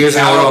 yeah. 3 years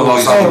in a row,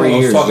 lost all 3 I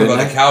was years. talking didn't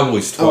about they? the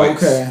Cowboys Oh,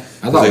 twice. okay.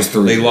 I thought it was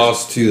 3 They years.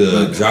 lost to the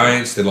Okay.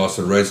 Giants, they lost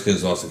to the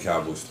Redskins, lost to the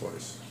Cowboys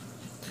twice.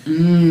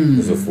 Mm.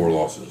 Those are 4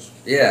 losses.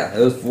 Yeah, it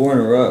was 4 in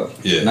a row.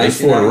 Yeah, that's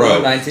 4 in a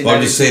row. 1991, But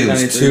I'm just saying it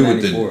was 2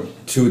 with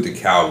 1993, the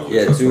Cowboys.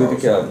 Yeah, That's 2 what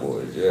with the I was saying.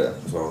 Cowboys, yeah.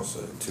 That's what I'm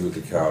saying. 2 with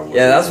the Cowboys.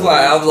 Yeah, that's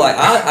why I was like,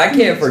 I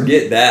can't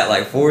forget that,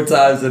 like 4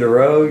 times in a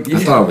row. I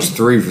thought it was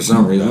 3 for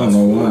some reason. I don't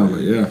know why,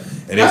 but yeah.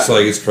 And it's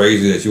like, it's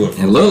crazy that you went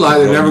from. It looked like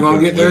they're never going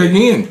to get there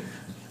again.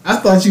 I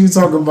thought you were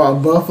talking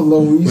about Buffalo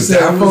when you But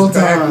said that 4 was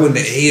back times. when the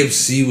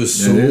AFC was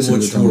so That is what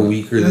much we're talking more about.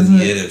 weaker than Isn't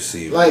the it?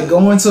 NFC. Like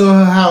going to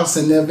her house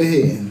and never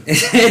hitting.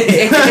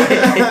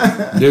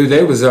 Dude,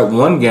 they was up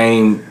one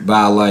game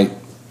by like,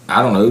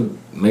 I don't know,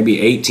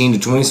 maybe 18 to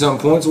 20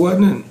 something points,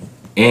 wasn't it?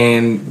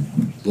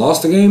 And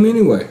lost the game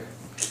anyway.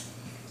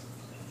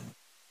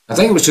 I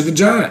think it was to the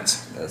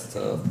Giants. That's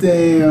tough.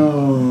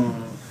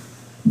 Damn.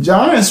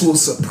 Giants will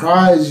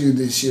surprise you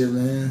this year,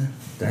 man.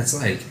 That's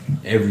like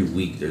every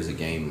week there's a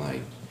game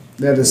like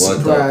That'll What the-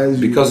 surprise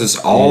you. Because it's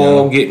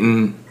all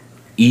getting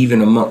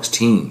even amongst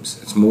teams.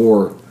 It's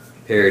more,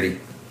 Parity.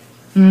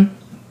 Hmm?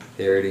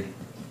 Parity.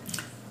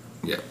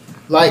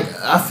 Like,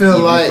 I feel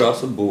Even like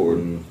across the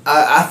board.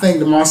 I think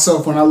to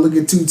myself when I look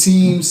at 2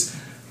 teams,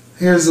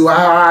 here's how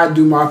I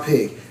do my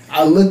pick.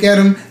 I look at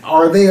them.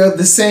 Are they of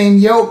the same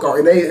yoke?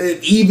 Are they an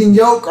even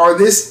yoke? Are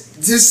this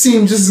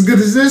team just as good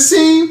as this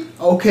team?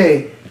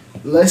 Okay,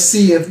 let's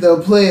see if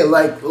they'll play it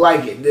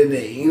like it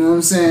today. You know what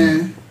I'm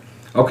saying?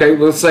 okay,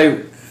 let's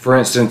say for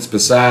instance,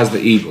 besides the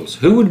Eagles,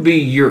 who would be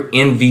your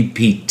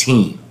MVP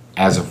team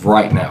as of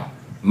right now?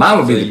 Mine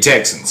would be the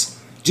Texans.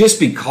 Just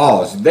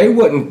because they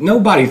wouldn't,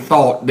 nobody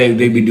thought they'd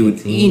be doing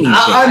anything.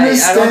 I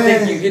understand. I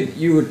don't think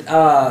you would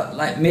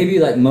like maybe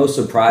like most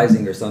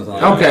surprising or something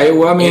like that. Okay,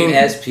 well, I mean,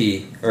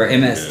 MSP or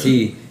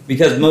MST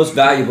because most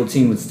valuable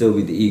team would still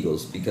be the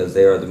Eagles because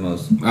they are the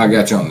most. I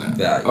got you on that.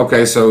 Valuable.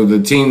 Okay, so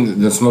the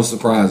team that's most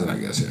surprising, I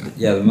guess, yeah.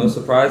 Yeah, the most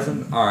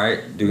surprising. All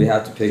right, do we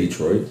have to pick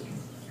Detroit.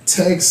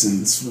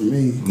 Texans for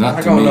me. Not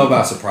I to don't me. know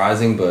about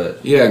surprising,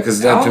 but Yeah, because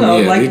I that to don't know,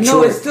 me, yeah, like, Detroit.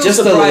 no, it's still just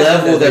the surprising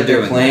level that they're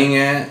doing playing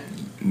at,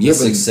 Yeah, the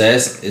but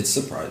success, it's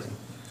surprising.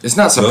 it's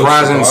not Most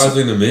surprising.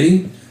 surprising to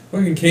me,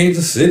 fucking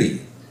Kansas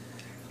City.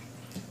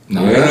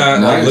 No, They're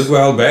not, nice. look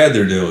how bad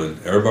they're doing.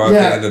 Everybody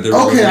Yeah. thinking that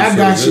they're Okay, I so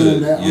got you good,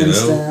 on that. you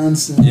know?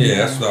 Understand. Yeah,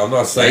 that's not, I'm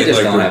not saying just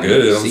like don't they're have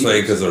good. any I'm saying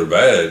receivers. because they're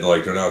bad.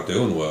 Like they're not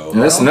doing well.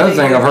 Yeah, that's I don't another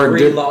think thing I've that heard.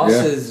 3 Yeah.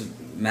 losses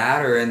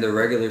matter in the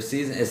regular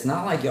season. It's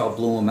not like y'all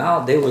blew them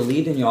out. They were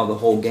leading y'all the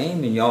whole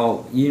game, and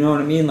y'all, you know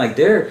what I mean? Like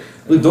they're.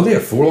 Wait, don't they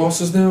have 4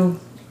 losses now?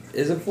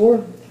 Is it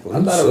 4?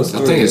 I thought it was I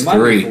 3. think it's It might be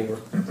 3. 4. Hell,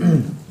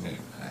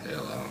 I don't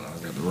know.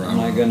 I got the right I'm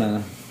not one.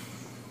 gonna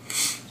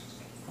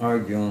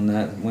argue on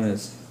that when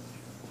it's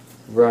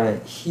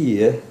right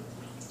here.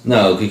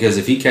 No, because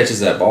if he catches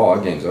that ball, our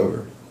game's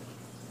over.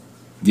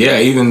 Yeah,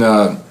 even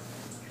A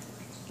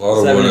lot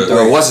of 7 and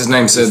 3. what's his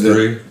name said that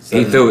 3.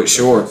 he threw it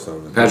short.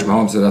 7. Patrick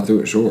Mahomes said I threw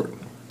it short.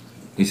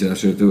 He said I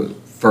should have threw it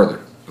further,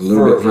 a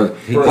little bit further,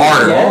 He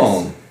harder.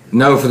 Yes.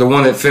 No, for the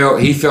one that fell,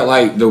 he felt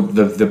like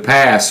the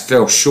pass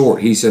fell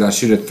short. He said I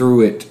should have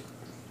threw it.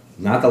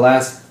 Not the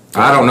last.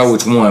 I don't know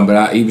which one,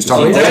 but he was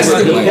talking He about that's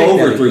that. the- Like,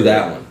 overthrew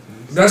that one.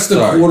 That's the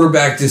Sorry.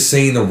 quarterback just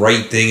saying the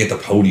right thing at the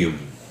podium,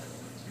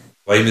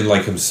 blaming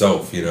like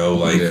himself. You know,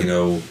 like Yeah. you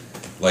know,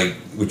 like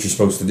what you're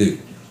supposed to do.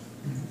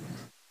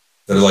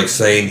 They're like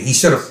saying he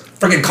should have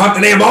freaking caught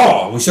the damn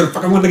ball. We should have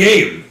fucking won the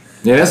game.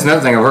 Yeah, that's another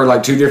thing. I've heard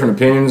like 2 different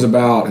opinions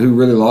about who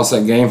really lost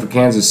that game for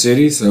Kansas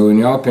City. So, in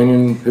your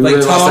opinion, who Like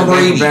really lost Tom that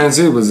game Brady. for Kansas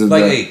City? Was it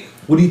Like, the, hey,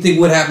 what do you think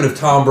would happen if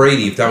Tom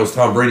Brady, if that was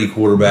Tom Brady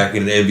quarterback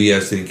in an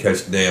MVS didn't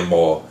catch the damn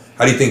ball?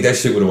 How do you think that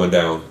shit would have went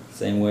down?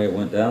 Same way it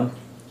went down.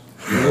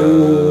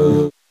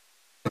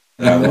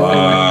 A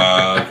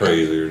lot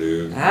crazier,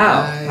 dude.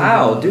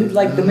 How, dude?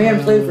 Like the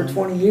man played for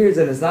 20 years,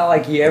 and it's not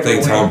like he I ever.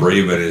 think went- Tom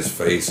Brady been in his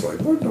face like,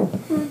 what the?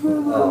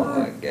 Oh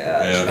my gosh.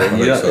 Yeah, I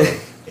You know- think so.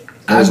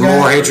 There's I got-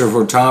 more hatred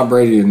for Tom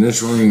Brady in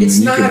this room It's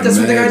than you not. can That's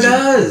what the guy imagine.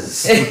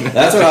 does.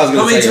 That's what I was How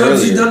going many to say times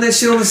earlier. you done that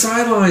shit on the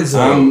sidelines?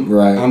 Though?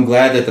 Right. I'm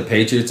glad that the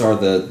Patriots are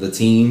the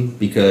team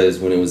because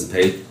when it was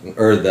the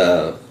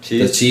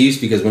the Chiefs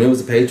because when it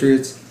was the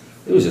Patriots,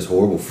 it was just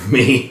horrible for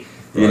me.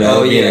 You know,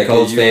 Oh, being yeah, a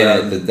Colts 'cause you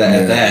fan were- at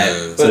that. Yeah.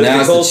 So But now the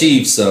it's Colts- the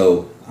Chiefs,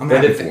 so I'm But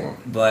happy if, for them.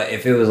 but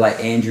if it was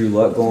like Andrew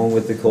Luck going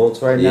with the Colts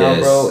right now,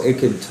 Yes. bro, it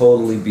could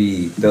totally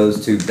be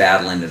those two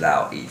battling it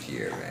out each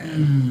year,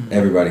 man.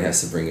 Everybody has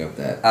to bring up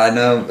that. I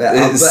know, but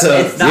It's,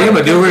 it's not yeah,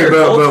 but because do it, you're a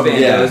but- Colts but-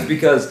 fan, yeah. though. It's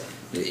because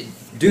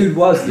dude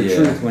was the Yeah.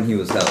 truth when he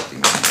was healthy.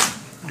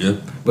 Yeah.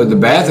 But the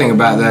bad thing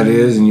about that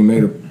is, and you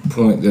made a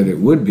point that it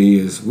would be,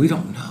 is we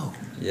don't know.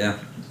 Yeah.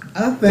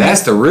 I think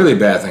That's the really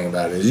bad thing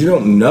about it is you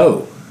don't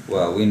know.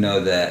 Well, we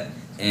know that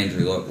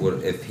Andrew Luck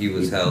would, if he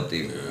was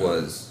healthy,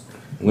 was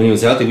When he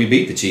was healthy, we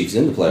beat the Chiefs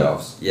in the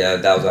playoffs.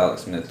 that was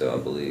Alex Smith though, I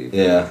believe,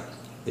 Yeah,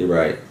 you're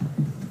right.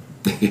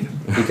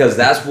 because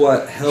that's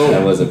what helped.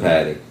 That wasn't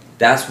Patty.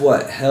 That's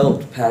what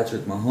helped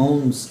Patrick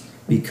Mahomes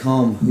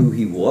become who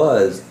he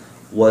was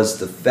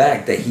the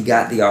fact that he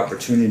got the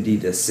opportunity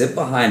to sit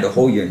behind a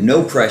whole year,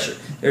 no pressure.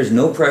 There's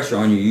no pressure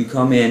on you. You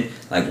come in,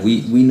 like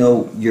we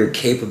know your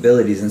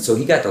capabilities, and so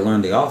he got to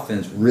learn the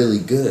offense really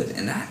good,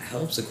 and that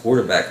helps a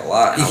quarterback a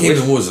lot. He And I came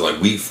wish- in, what was it,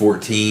 like week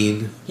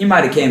 14? he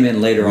might have came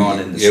in later on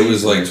in the season. It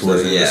was like so,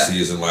 towards the end of yeah. the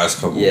season, last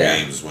couple Yeah.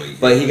 games when he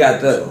But he came got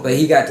in, the so. but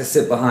he got to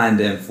sit behind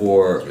him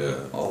for Yeah.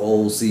 a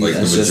whole season. Like the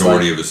That's just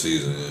majority like- of the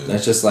season. Yeah.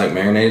 That's just like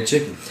marinated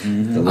chicken.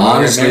 Mhm. The longer it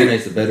Honestly-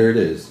 marinates, the better it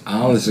is. I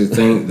honestly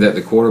think that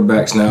the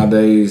quarterbacks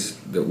nowadays,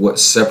 that what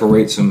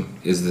separates them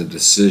is the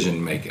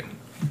decision making.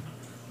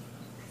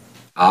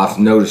 I've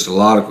noticed a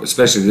lot of,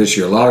 especially this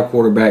year, a lot of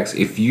quarterbacks,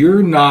 if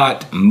you're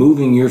not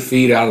moving your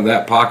feet out of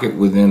that pocket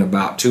within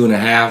about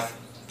 2.5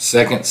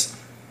 seconds,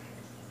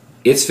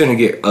 it's finna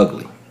get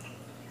ugly.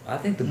 I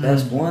think the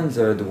best ones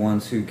are the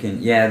ones who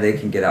can, they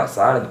can get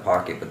outside of the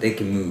pocket, but they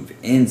can move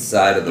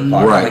inside of the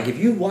pocket. Right. Like if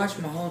you watch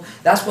Mahomes,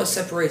 that's what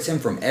separates him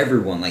from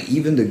everyone. Like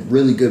even the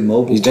really good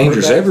mobile. He's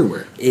dangerous quarterbacks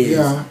everywhere. Is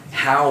Yeah.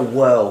 how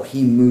well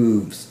he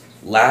moves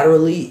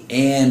laterally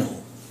and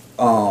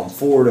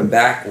forward and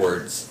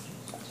backwards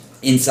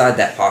inside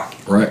that pocket.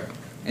 Right.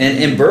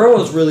 And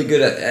Burrow is really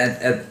good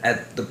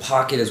at the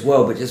pocket as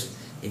well. But just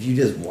if you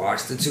just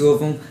watch the two of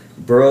them,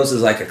 Burrow's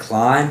is like a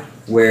climb,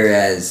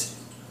 whereas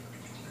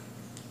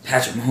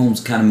Patrick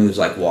Mahomes kind of moves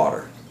like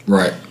water.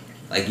 Right.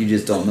 Like you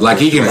just don't know. Like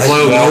he can which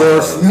flow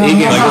direction. north. He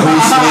can, Like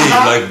Bruce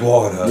Lee, like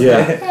water.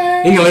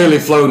 yeah. He can literally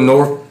flow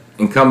north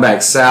and come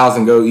back south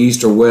and go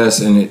east or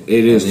west, and it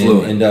is And then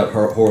fluid. end up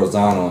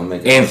horizontal and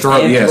make And throw,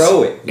 And yes.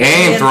 throw it.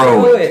 And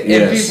throw it. And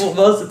Yes. people,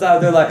 most of the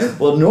time, they're like,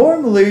 well,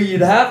 normally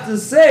you'd have to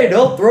say,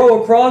 don't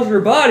throw across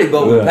your body.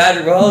 But when Yeah.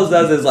 Patrick Mahomes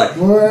does it, it's like,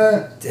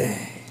 What?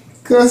 dang.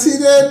 Cause he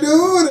that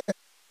dude.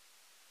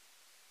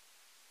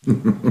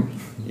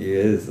 He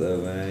is, though,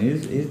 man.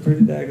 He's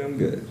pretty daggone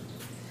good.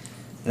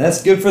 And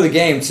that's good for the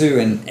game, too.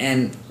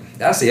 And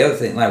that's the other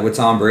thing, like with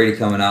Tom Brady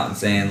coming out and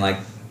saying, like,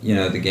 you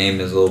know, the game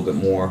is a little bit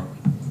more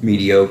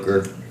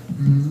mediocre.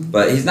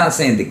 But he's not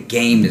saying the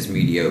game is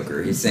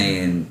mediocre. He's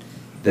saying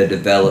the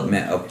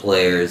development of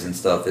players and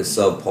stuff is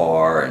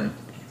subpar. And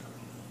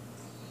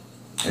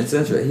it's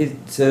interesting.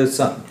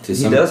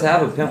 He does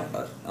have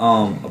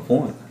a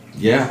point.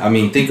 Yeah, I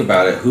mean, think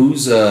about it.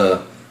 Who's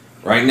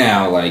right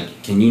now?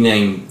 Like, can you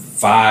name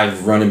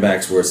 5 running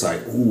backs where it's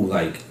like, ooh,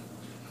 like,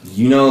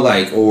 you know,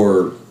 like,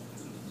 or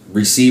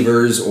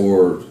receivers,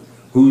 or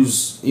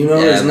who's, you know,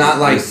 Yeah, it's not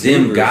like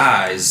them receivers.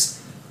 guys.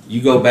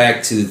 You go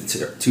back to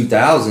the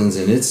 2000s,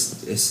 and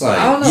it's like,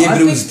 I don't know. Yeah, I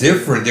but it was think-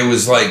 different. It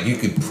was like you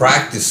could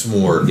practice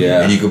more,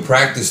 Yeah. and you could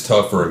practice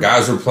tougher.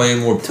 Guys were playing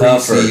more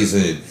Tougher.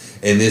 preseason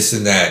and this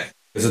and that.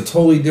 It's a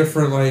totally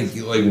different like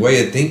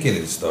way of thinking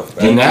and stuff.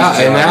 And now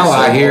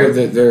I hear that.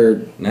 that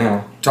they're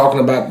now.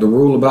 talking about the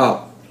rule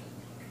about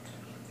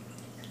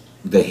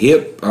the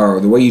hip,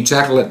 or the way you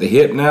tackle at the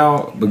hip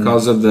now,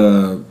 because of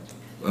the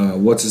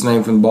what's his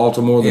name from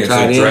Baltimore, the It's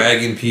tight like end.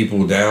 dragging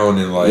people down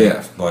and like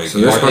Yeah. like So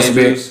there's supposed to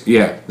be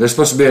Andrews? there's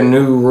supposed to be a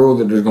new rule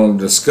that they're going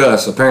to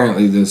discuss.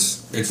 Apparently,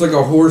 this it's like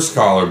a horse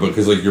collar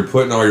because like you're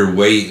putting all your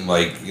weight and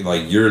like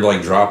you're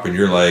like dropping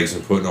your legs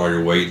and putting all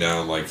your weight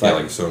down like so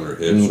on their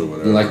hips or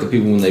whatever. Like the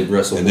people when they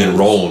wrestle, and then bulls.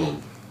 rolling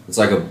them It's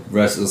like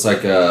it's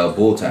like a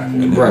bull tackle.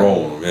 and then Right.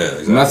 rolling them. Yeah,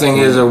 exactly. my thing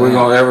is, are we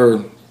going to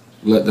ever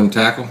let them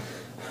tackle?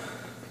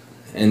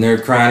 And they're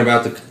crying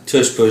about the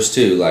tush push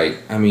too. Like,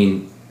 I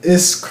mean,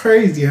 It's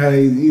crazy how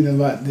they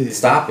about this.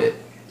 stop it.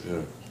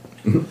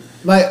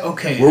 Like,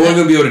 okay. We're only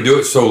gonna be able to do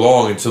it so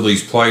long until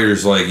these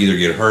players like either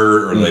get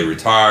hurt or they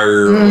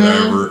retire or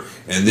whatever,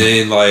 and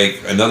then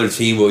like another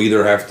team will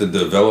either have to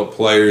develop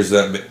players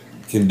that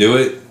can do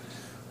it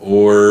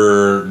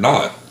or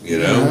not. You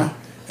know, Yeah.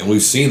 and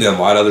we've seen that a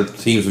lot of other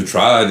teams have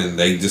tried and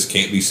they just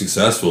can't be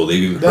successful.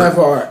 They've even That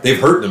part. they've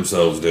hurt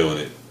themselves doing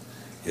it.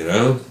 You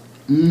know,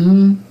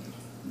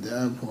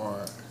 That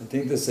part. I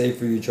think the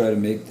safer you try to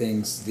make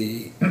things,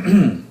 the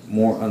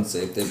more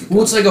unsafe they become.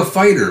 well, it's like a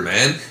fighter,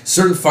 man.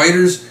 Certain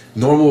fighters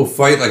normal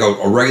fight like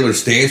a regular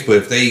stance, but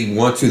if they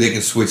want to, they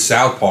can switch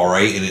southpaw,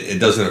 right, and it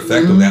doesn't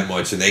affect them that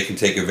much, and they can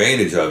take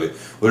advantage of it.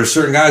 Well, there's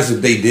certain guys,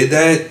 if they did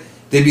that,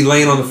 they'd be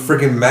laying on the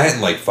freaking mat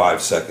in like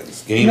 5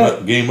 seconds. Game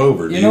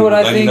over. You dude. know what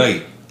I Nighty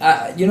think?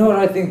 night. You know what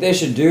I think they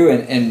should do,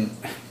 and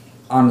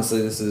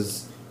honestly, this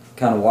is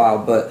kind of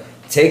wild, but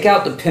take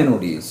out the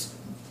penalties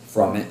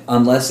from it,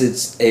 unless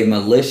it's a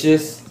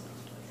malicious.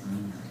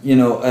 You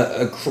know,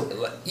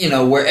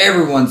 where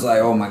everyone's like,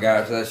 "Oh my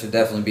gosh, that should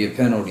definitely be a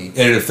penalty." And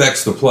it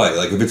affects the play.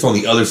 Like if it's on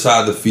the other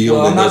side of the field,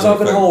 Well, it I'm not doesn't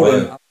talking affect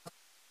holding. play. I'm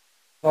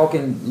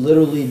talking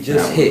literally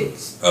just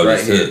hits. Oh, right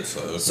just here. hits.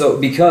 Okay. So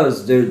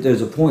because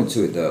there's a point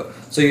to it though,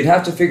 so you'd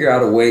have to figure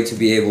out a way to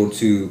be able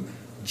to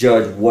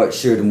judge what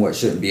should and what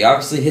shouldn't be.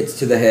 Obviously, hits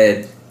to the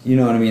head. You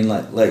know what I mean?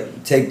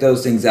 Like take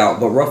those things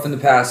out. But roughing the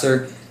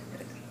passer,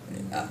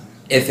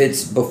 if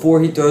it's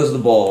before he throws the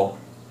ball,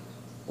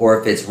 or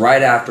if it's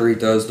right after he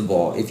throws the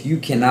ball, if you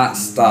cannot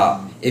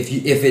stop, if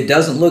it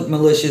doesn't look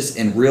malicious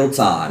in real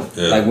time,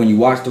 like when you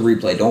watch the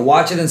replay, don't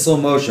watch it in slow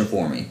motion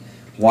for me.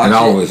 Watch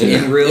it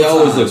in real time. It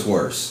always looks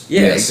worse.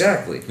 Yeah, Yes.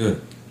 exactly. Yeah.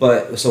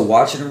 But so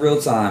watch it in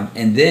real time,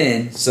 and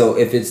then so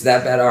if it's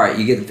that bad, all right,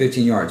 you get the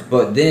 15 yards.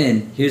 But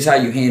then here's how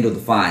you handle the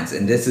fines,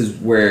 and this is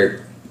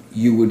where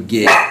you would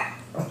get.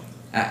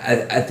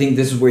 I think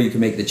this is where you can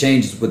make the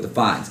changes with the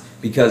fines,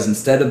 because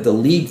instead of the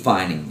league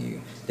fining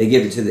you, they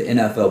give it to the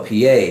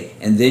NFLPA,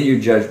 and then you're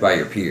judged by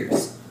your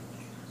peers.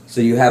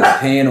 So you have a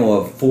panel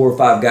of 4 or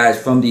 5 guys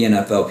from the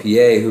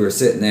NFLPA who are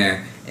sitting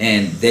there,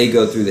 and they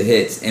go through the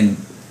hits and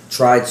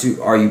try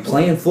to, are you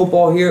playing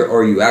football here,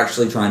 or are you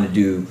actually trying to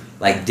do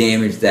like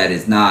damage that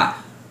is not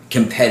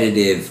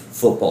competitive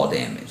football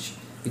damage?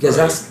 Because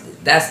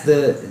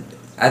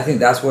I think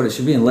that's what it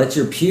should be, and let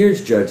your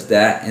peers judge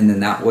that, and then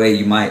that way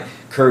you might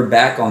curb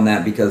back on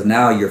that, because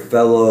now your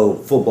fellow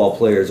football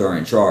players are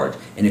in charge.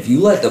 And if you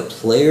let the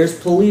players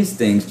police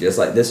things, just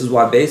like this is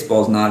why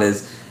baseball's not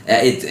as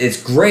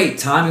it's great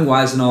timing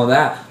wise and all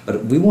that,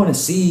 but we want to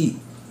see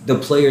the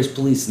players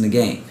policing the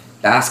game.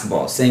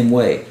 Basketball, same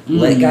way.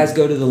 Let guys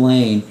go to the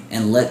lane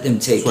and let them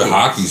take That's why hits.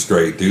 hockey's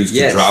great. Dudes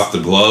Yes. can drop the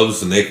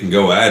gloves and they can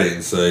go at it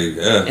and say,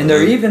 yeah. And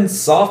they're even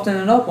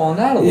softening up on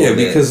that a little Yeah,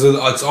 bit. because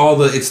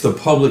it's the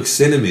public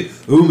sentiment.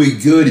 Oh my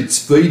god,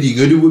 it's fighting.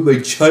 I don't want my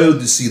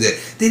child to see that.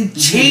 Then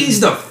change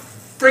the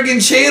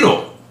friggin'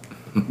 channel.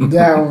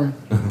 That one.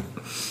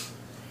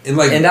 And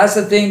like, and that's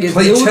the thing is, it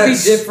play would be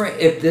chess. different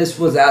if this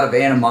was out of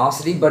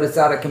animosity, but it's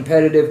out of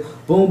competitive.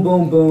 Boom,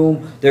 boom,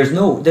 boom. There's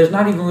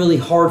not even really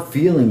hard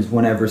feelings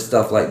whenever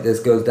stuff like this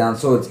goes down.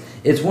 So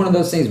it's one of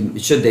those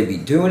things. Should they be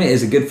doing it?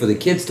 Is it good for the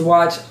kids to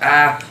watch?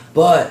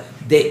 But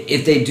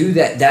if they do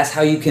that, that's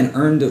how you can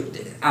earn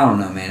the. I don't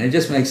know, man. It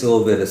just makes a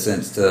little bit of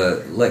sense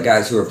to let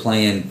guys who are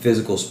playing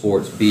physical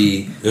sports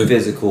be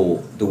physical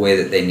the way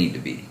that they need to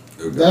be.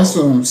 That's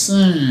what I'm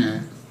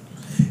saying.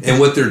 And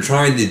what they're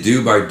trying to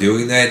do by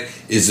doing that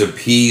is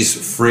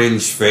appease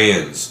fringe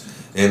fans.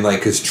 And like,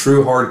 because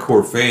true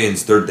hardcore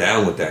fans, they're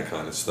down with that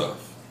kind of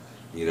stuff.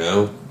 You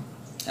know?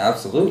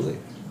 Absolutely.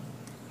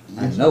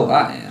 I know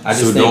I am. I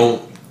just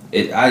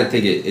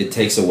think it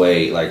takes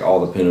away like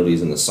all the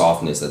penalties and the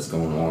softness that's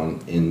going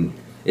on, and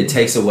it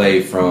takes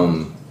away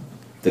from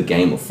the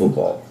game of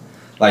football.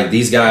 Like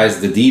these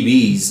guys, the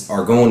DBs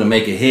are going to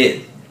make a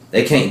hit.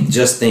 They can't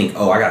just think,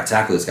 oh, I got to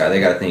tackle this guy. They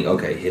got to think,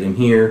 okay, hit him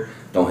here.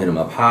 Don't hit him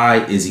up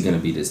high. Is he going to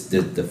be this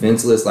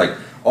defenseless? Like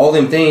all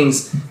them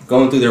things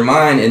going through their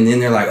mind, and then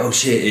they're like, oh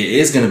shit, it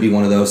is going to be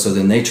one of those. So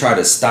then they try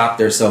to stop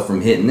themselves from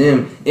hitting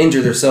them,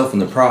 injure themselves in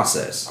the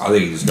process. I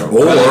think you just got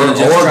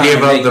or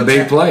give up the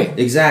big play.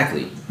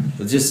 Exactly.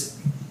 But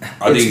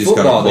I think you just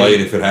got to play it.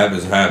 If it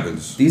happens, it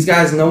happens. These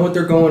guys know what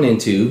they're going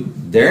into.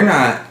 They're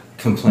not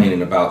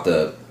complaining about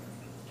the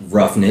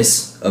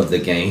roughness of the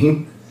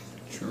game.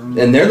 True.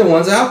 And they're the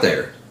ones out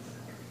there.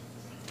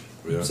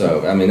 Yeah.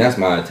 So, I mean, that's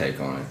my take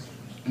on it.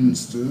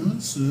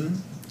 Understood.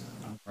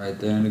 Right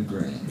there in the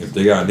green. If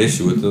they got an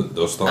issue with it,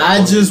 they'll stop.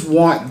 I just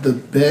want the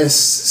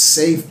best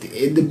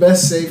safety. The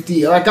best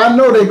safety. Like, I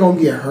know they're going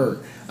to get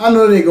hurt. I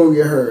know they're going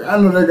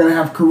to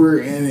have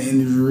career-ending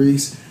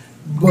injuries.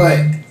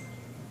 But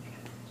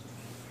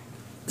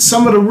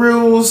some of the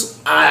rules,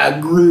 I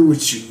agree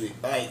with you.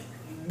 Like,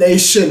 they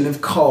shouldn't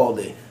have called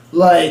it.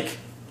 Like,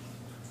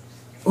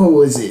 what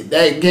was it?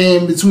 That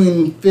game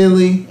between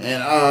Philly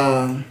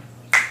and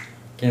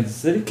Kansas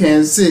City?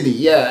 Kansas City,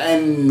 yeah.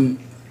 And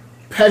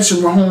Patrick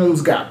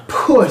Mahomes got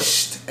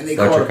pushed and they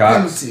called a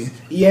penalty.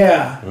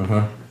 Yeah.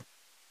 Uh-huh.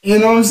 You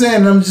know what I'm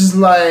saying? I'm just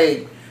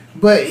like,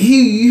 but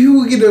he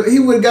would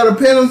have got a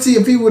penalty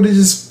if he would have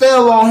just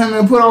fell on him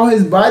and put all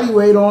his body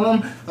weight on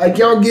him. Like,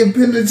 y'all give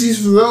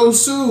penalties for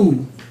those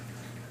too.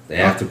 They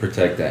have to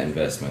protect that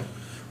investment.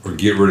 Or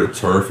get rid of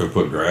turf and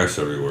put grass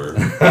everywhere.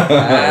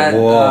 At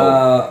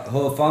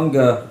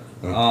Hofunga,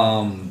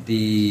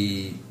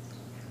 the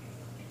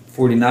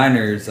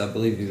 49ers, I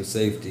believe he was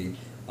safety.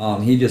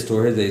 He just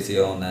tore his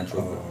ACL on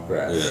natural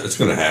grass. Yeah, it's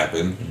gonna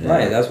happen.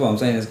 Right, that's what I'm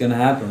saying. It's gonna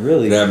happen,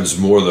 really. It happens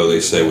more though.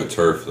 They say with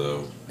turf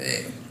though,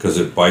 because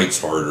it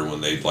bites harder when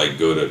they like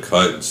go to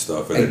cut and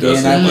stuff, and it Again,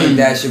 doesn't. I think Like,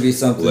 that should be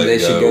something let they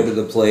should go go. to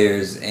the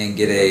players and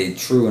get a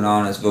true and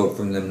honest vote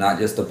from them, not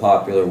just the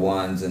popular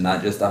ones and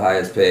not just the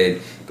highest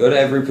paid. Go to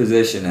every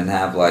position and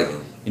have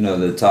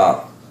the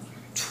top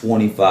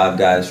 25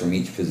 guys from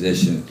each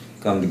position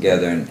come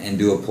together and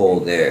do a poll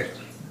there.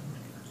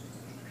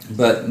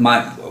 But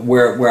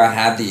where I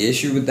have the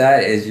issue with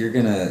that is you're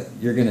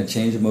gonna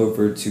change them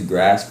over to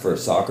grass for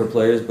soccer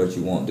players, but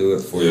you won't do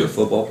it for your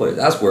football players.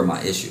 That's where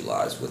my issue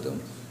lies with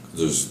them.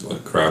 there's a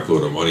crap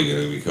load of money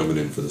going to be coming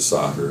in for the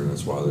soccer, and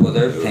that's why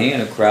They're paying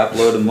a crap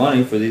load of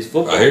money for these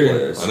football I hear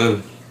players. you. I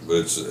know, but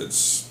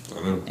it's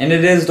I know. And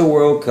it is the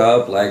World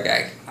Cup. Like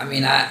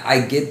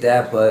I get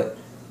that, but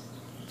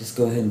just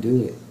go ahead and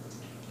do it.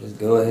 Just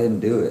go ahead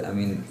and do it. I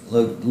mean,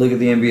 look at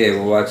the NBA.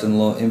 We're watching the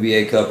little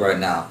NBA Cup right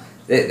now.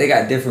 They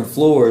got different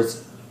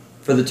floors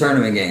for the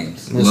tournament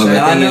games. And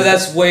I know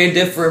that's way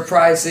different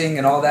pricing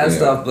and all that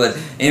stuff, but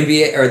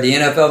NBA or the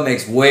NFL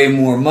makes way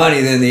more money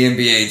than the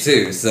NBA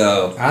too.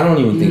 So I don't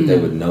even think they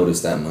would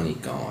notice that money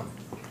gone.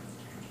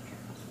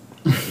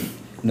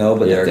 no,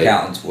 but their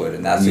accountants would,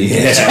 and that's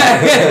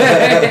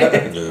Yeah.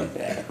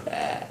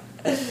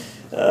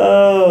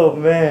 Oh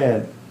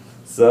man!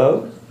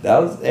 So that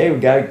was we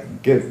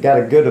got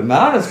a good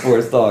amount of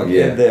sports talk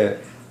in there.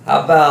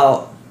 How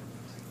about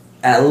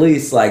at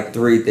least like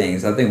 3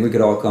 things? I think we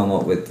could all come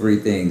up with 3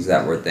 things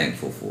that we're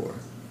thankful for,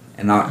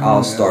 and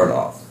I'll start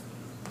off.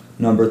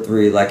 Number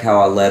 3, like how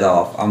I led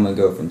off. I'm gonna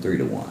go from 3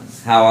 to 1.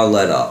 How I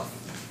led off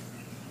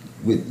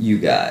with you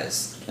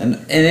guys,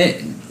 and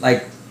it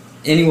like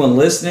anyone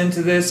listening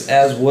to this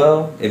as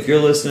well. If you're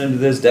listening to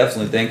this,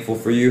 definitely thankful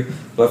for you.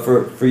 But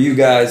for you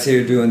guys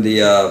here doing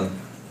the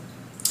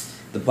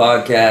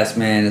podcast,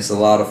 man, it's a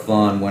lot of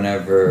fun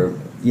whenever,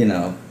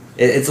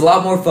 it's a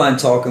lot more fun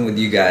talking with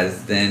you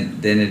guys than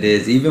it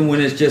is, even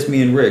when it's just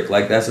me and Rick.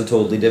 Like, that's a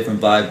totally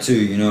different vibe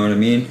too, you know what I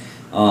mean?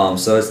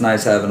 So it's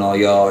nice having all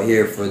y'all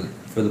here for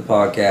the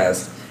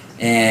podcast.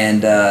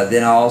 And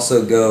then I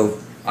also go,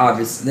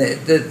 obviously,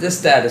 the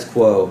status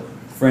quo,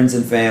 friends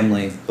and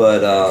family,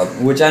 but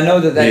which I know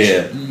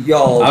that's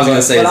y'all. I was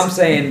gonna say, but I'm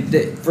saying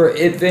that for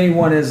if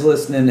anyone is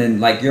listening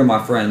and like you're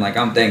my friend, like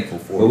I'm thankful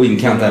for. But we can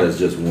count that as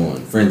just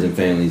one. Friends and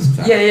families.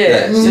 Yeah.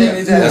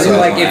 Exactly. That's what I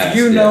was Like gonna ask,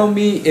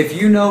 if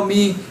you know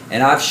me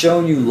and I've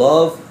shown you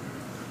love,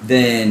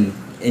 then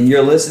and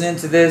you're listening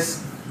to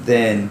this,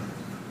 then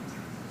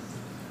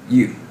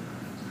you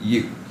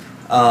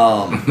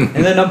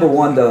And then number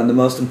one, though, and the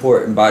most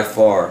important by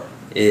far,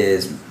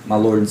 is my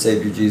Lord and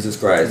Savior Jesus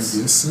Christ.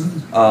 Yes, sir.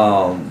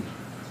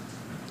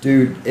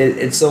 Dude,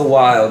 it's so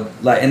wild.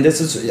 Like, and this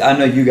is, I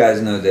know you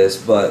guys know this,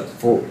 but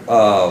for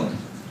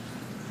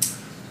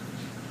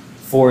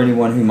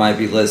anyone who might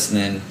be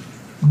listening,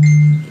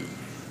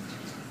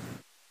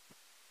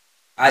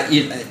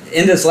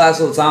 in this last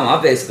little time, I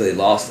basically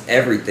lost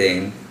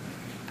everything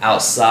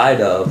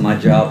outside of my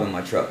job and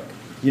my truck.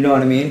 You know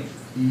what I mean?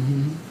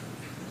 Mm-hmm.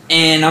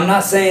 And I'm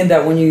not saying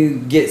that when you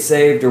get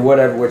saved or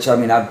whatever, which I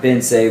mean, I've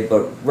been saved,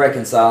 but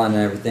reconciling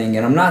and everything.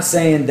 And I'm not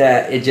saying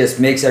that it just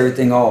makes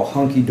everything all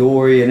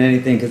hunky-dory and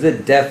anything, because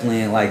it definitely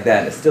ain't like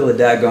that. It's still a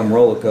daggum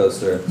roller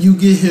coaster. You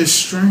get his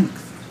strength.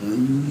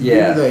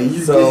 Yeah.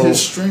 You get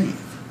his strength.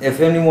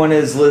 If anyone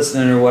is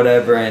listening or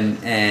whatever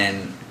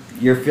and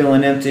you're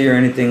feeling empty or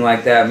anything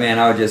like that, man,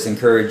 I would just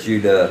encourage you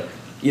to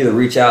either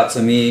reach out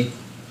to me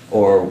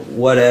or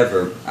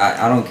whatever.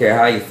 I don't care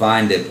how you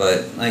find it,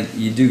 but like,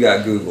 you do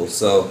got Google.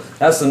 So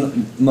that's the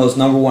most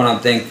number one I'm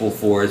thankful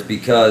for, is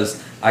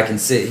because I can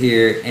sit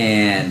here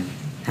and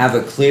have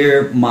a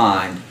clear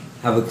mind,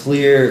 have a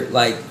clear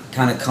like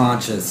kind of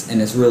conscience, and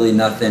it's really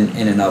nothing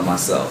in and of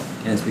myself,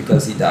 and it's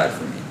because he died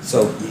for me.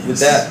 So with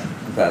that,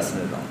 I'm passing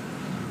it on.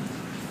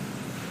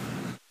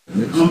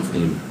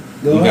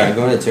 Go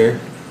ahead, Terry.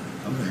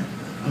 Okay.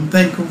 I'm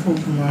thankful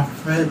for my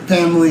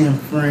family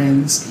and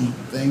friends. I'm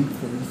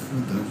thankful for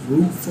the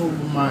roof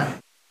over my head.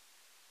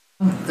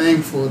 I'm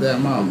thankful that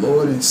my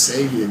Lord and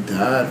Savior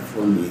died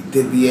for me,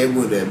 to be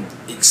able to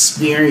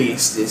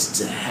experience this,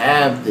 to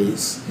have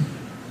this.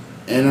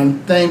 And I'm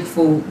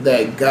thankful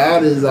that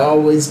God has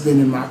always been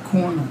in my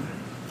corner.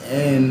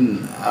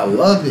 And I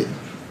love it.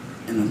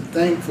 And I'm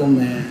thankful,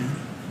 man.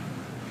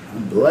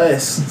 I'm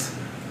blessed.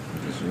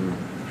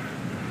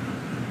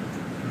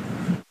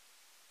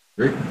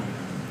 Great.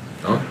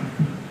 Oh.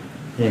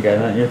 You got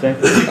nothing you're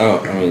thankful? Oh,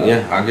 I mean,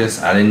 yeah. I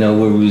guess I didn't know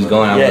where we was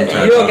going. I wasn't Yeah,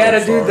 trying you to don't talk gotta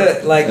too do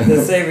far.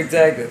 the same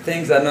exact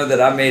things. I know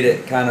that I made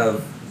it kind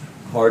of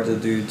hard to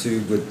do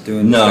too with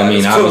doing. No, I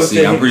mean, status quo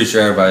obviously, I'm thing. pretty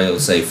sure everybody will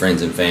say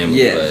friends and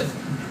family, Yeah. but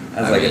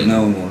That's I like mean, a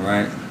known one,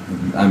 right?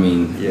 I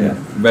mean, Yeah.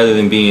 rather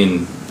than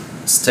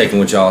taking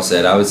what y'all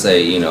said, I would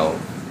say,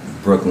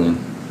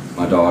 Brooklyn,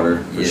 my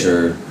daughter, for Yeah.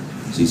 sure.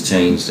 She's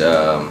changed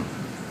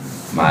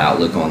my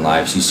outlook on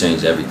life. She's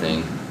changed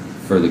everything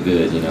for the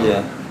good,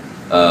 Yeah.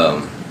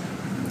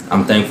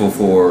 I'm thankful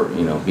for,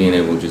 being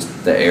able,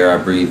 just the air I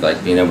breathe,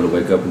 like being able to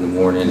wake up in the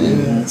morning.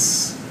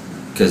 Yes.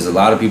 Because a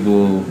lot of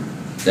people,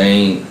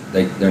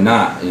 they're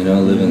not,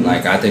 living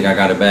like, I think I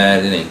got it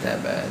bad, it ain't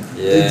that bad.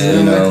 Yeah.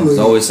 There's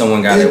always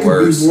someone got it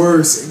worse. Could be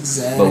worse,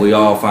 exactly. But we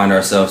all find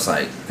ourselves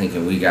like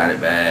thinking we got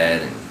it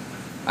bad. And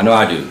I know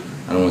I do.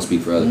 I don't want to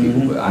speak for other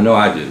people, but I know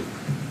I do.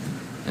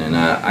 And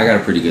I got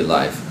a pretty good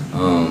life.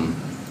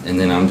 And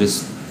then I'm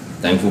just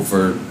thankful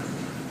for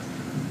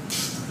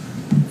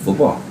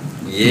football.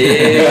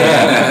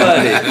 Yeah,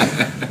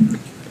 buddy.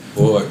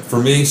 Well, for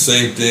me,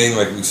 same thing.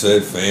 Like we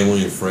said,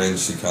 family and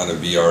friends should kind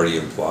of be already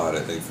implied,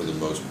 I think, for the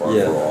most part,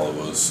 Yeah. for all of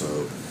us. So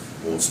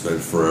won't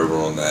spend forever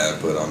on that.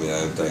 But I mean,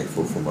 I'm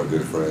thankful for my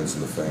good friends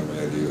and the family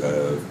I do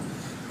have.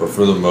 But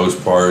for the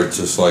most part,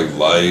 just like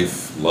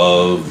life,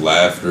 love,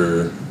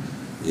 laughter,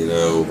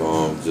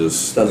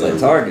 just. Sounds like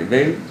Target,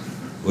 baby.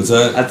 What's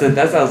that? I said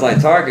that sounds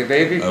like Target,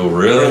 baby. Oh,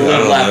 really? Live, I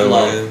don't laugh, know,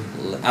 love.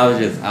 man. I was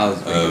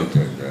making a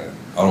joke, right?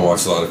 I don't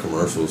watch a lot of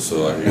commercials,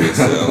 so I guess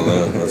I don't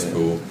know. That's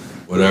cool.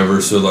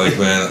 Whatever. So, like,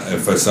 man,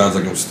 if it sounds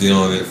like I'm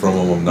stealing it from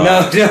them, I'm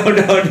not.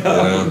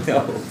 No.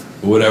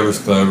 But whatever's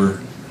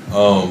clever.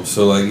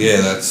 So, like,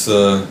 yeah, that's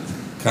kind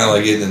of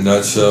like it in a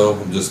nutshell.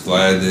 I'm just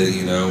glad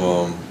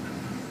that,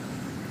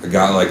 I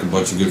got, like, a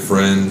bunch of good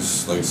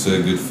friends. Like I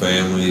said, good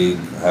family.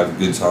 Have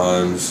good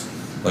times.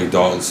 Like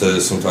Dalton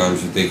says,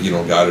 sometimes you think you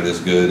don't got it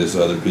as good as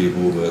other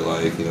people, but,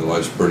 like,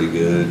 life's pretty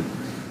good.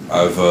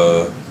 I've,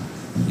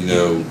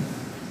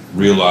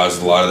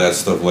 realized a lot of that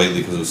stuff lately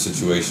because of the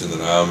situation that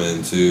I'm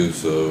in too.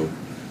 So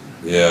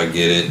yeah, I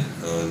get it.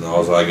 And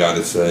all I got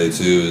to say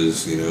too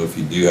is, if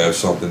you do have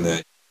something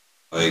that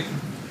like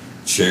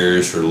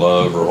cherish or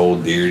love or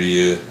hold dear to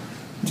you,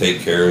 take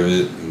care of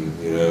it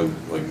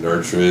and like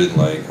nurture it and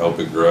like help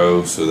it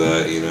grow so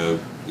that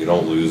you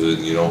don't lose it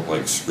and you don't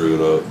like screw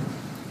it up.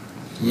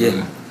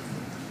 Yeah.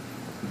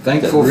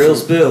 Thankful. Real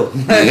spill.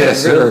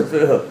 Yes, Real sir.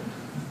 spill.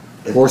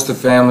 Of course, the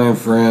family and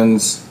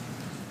friends.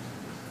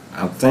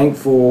 I'm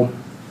thankful,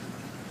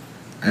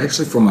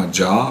 actually, for my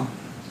job,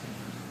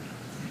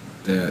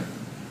 that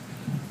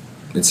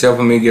it's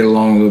helping me get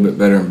along a little bit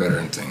better and better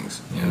in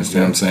things. You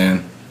understand what I'm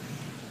saying?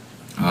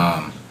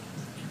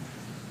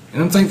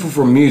 And I'm thankful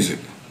for music,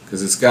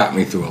 because it's got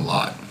me through a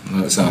lot. I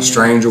know it sounds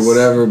strange or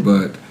whatever,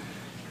 but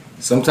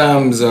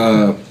sometimes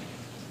It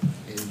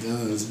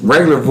does.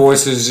 regular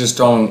voices just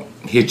don't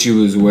hit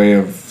you as the way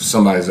of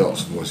somebody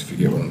else's voice, if you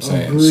get what I'm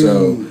saying. Agreed.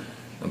 So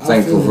I'm I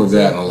thankful feel for that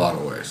that. in a lot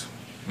of ways.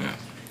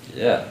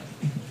 Yeah.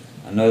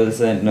 I know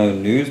this ain't no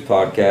news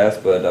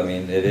podcast, but I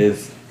mean, it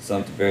is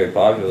something very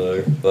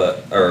popular,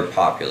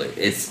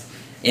 It's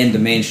in the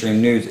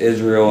mainstream news.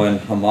 Israel and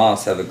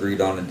Hamas have agreed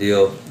on a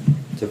deal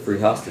to free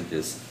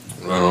hostages.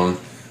 Right on.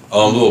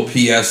 Little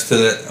PS to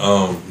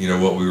that. You know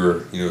what we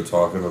were,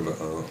 talking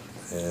about,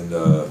 and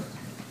I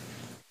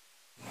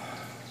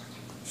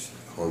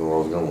don't know where I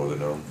was going with it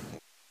now.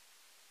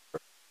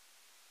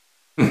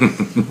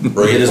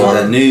 Hit us with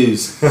that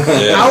news.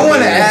 Yeah, I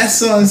want to ask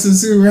something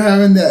since we were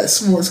having that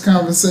sports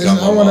conversation.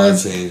 Got my I want mind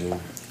to. changing.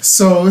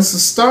 So it's a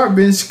start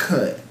bench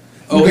cut.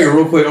 Oh, here,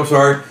 real quick. I'm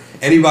sorry.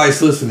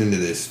 Anybody's listening to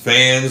this,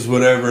 fans,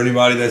 whatever.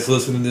 Anybody that's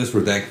listening to this,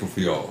 we're thankful for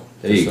y'all.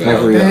 There you So,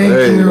 go.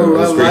 Thank you. I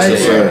Let's like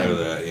appreciate that.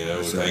 that.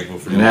 We're thankful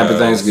for And you. happy guys.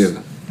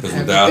 Thanksgiving. Because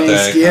Happy without that kind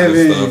of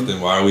Thanksgiving. stuff,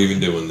 then why are we even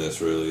doing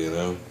this, really? Give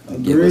us a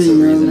Agree,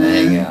 reason to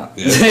man. hang out.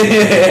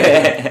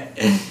 Yeah.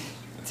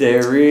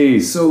 Terry.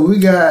 So we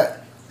got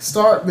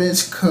start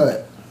bench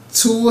cut.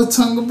 Tua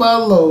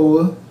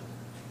Tagovailoa,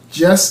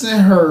 Justin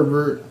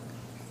Herbert,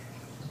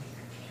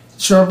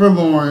 Trevor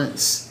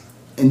Lawrence,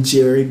 and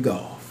Jared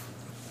Goff.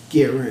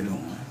 Get rid of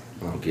them.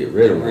 I'll get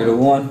rid of Rid of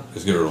one. one.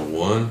 Let's get rid of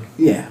one.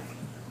 Yeah.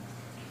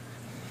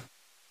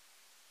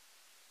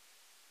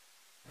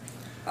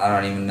 I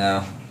don't even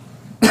know.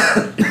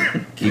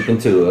 Keeping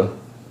Tua.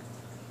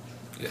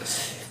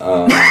 Yes.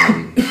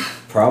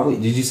 Probably.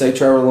 Did you say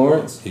Trevor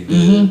Lawrence? He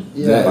did.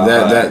 Yeah.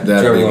 That'd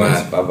Trevor be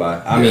Lawrence. mine. Bye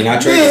bye. I mean, I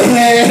traded.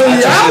 Yeah,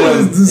 I y'all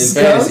traded was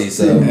him in fantasy, disgusting.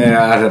 so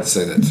Yeah, I'd have to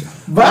say that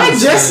too. Buy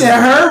Justin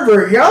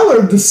Herbert. Y'all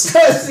are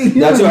disgusting.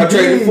 that's who I human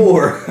traded beings.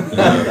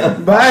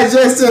 for. Buy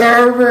Justin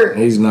Herbert.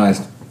 He's nice.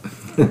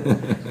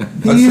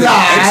 He's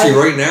Actually, alright.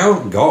 right now,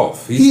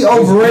 golf. He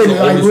overrated, He's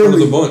the like, oldest one of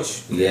really. the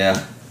bunch.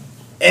 Yeah.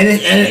 And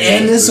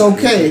it's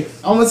okay.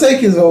 I'm gonna take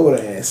his old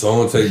ass. So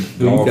I'm gonna take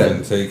golf Okay.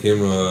 and take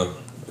him. I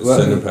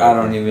Send him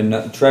don't even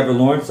know. Trevor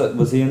Lawrence,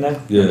 was he in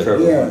there? Yeah.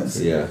 Trevor Yeah. Lawrence.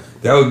 Yeah.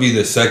 That would be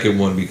the second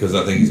one because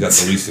I think he's got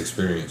the least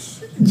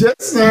experience.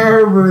 Justin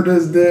Herbert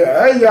is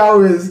there.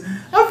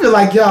 I feel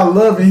like y'all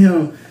loving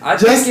him. I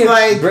Just think if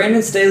like-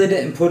 Brandon Staley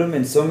didn't put him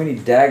in so many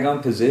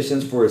daggone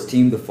positions for his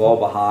team to fall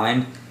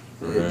behind,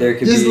 Right. there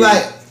could Just be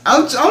like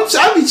I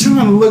be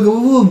trying to look a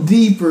little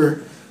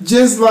deeper.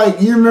 Just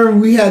like you remember,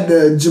 we had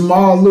the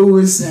Jamal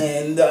Lewis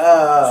and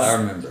I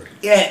remember.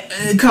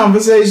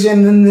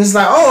 conversation, and it's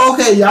like, oh,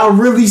 okay, y'all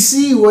really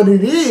see what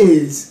it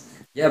is.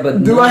 Yeah,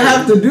 but Do I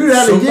have to do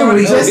that again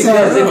Somebody- with No, Justin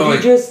because Herbert? if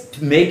Like- you're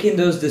just making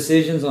those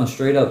decisions on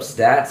straight up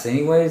stats,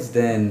 anyways,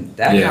 then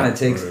that Yeah. kind of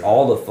takes Right.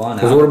 all the fun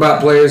Because out. what about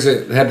players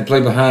that had to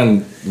play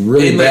behind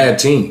really And, like, bad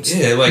teams?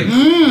 Yeah, like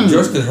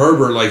Justin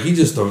Herbert, like he's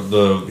just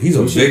he's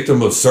a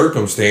victim of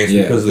circumstance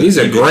Yeah, because of he's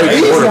a the great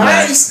He's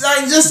quarterback. nice.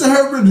 Like Justin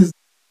Herbert is.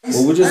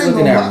 Well, we're just I ain't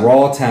looking gonna at lie.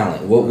 raw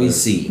talent, what we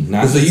see,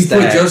 not So the you put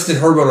stats. Justin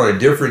Herbert on a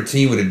different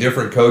team with a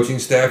different coaching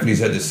staff, and he's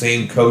had the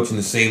same coach and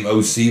the same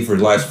OC for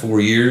the last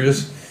 4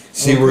 years.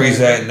 See where he's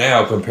at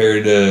now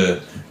compared to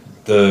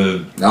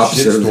the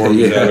Opposite of shitstorm that,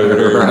 he's had yeah, over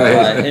there. right.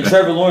 Right. And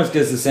Trevor Lawrence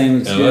gets the same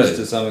excuse LA.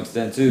 to some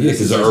extent too. Yeah, This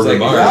 'cause is of his Urban second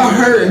Meyer. year. Y'all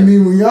hurting me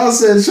when y'all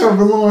said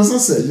Trevor Lawrence. I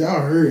said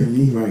y'all hurting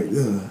me right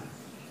there.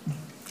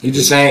 He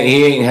just ain't.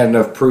 He ain't had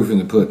enough proof in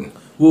the pudding.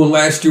 Well,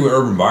 last year with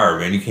Urban Meyer,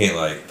 man, you can't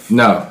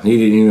No, he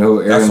didn't even know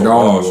who that's Aaron a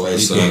Donald loss, man.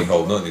 was. You So can't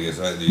hold nothing against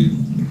that dude.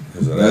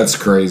 'Cause of that. that's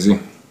crazy.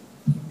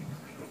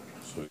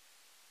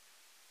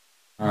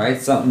 All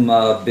right, something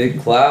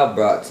Big Cloud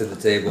brought to the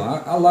table.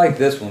 I like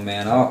this one,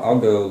 man. I'll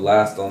go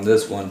last on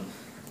this one.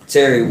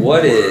 Terry,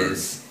 what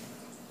is,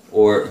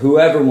 or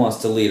whoever wants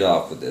to lead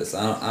off with this,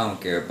 I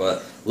don't care,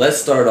 but let's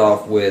start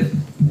off with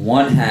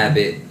one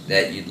habit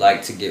that you'd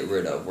like to get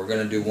rid of. We're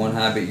going to do one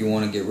habit you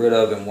want to get rid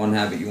of and one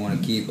habit you want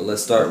to keep, but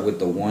let's start with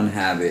the one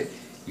habit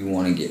you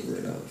want to get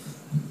rid of.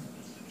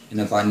 And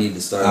if I need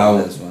to start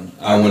on this one.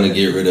 I want to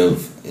get rid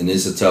of, and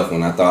it's a tough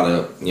one. I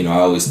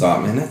always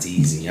thought, man, that's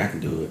easy. I can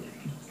do it.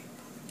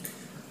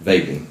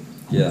 Vaping.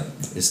 Yeah.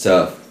 It's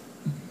tough.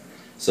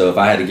 So if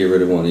I had to get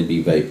rid of one, it'd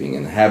be vaping.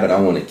 And the habit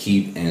I want to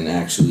keep and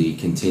actually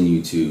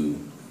continue to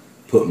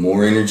put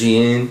more energy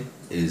in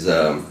is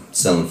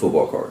selling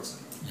football cards.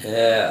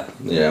 Yeah.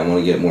 Yeah, I want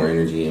to get more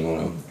energy and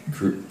want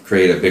to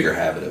create a bigger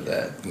habit of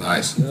that.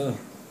 Nice. Yeah.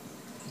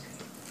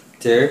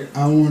 Terry?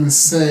 I want to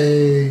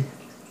say,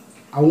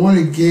 I want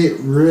to get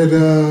rid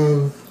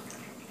of.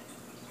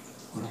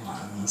 What am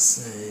I gonna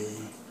say?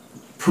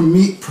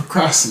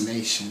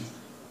 Procrastination.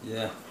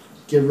 Yeah.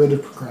 Get rid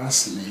of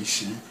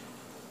procrastination,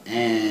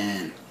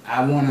 and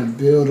I want to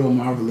build on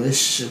my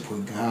relationship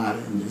with God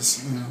and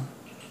just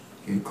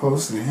get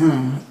close to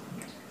Him,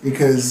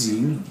 because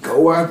you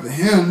go after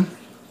Him,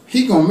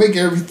 He gonna make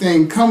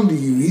everything come to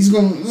you. He's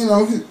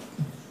gonna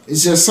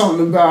it's just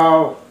something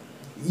about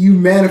you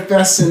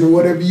manifesting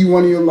whatever you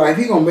want in your life.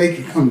 He gonna make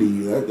it come to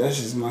you. That's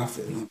just my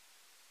feeling.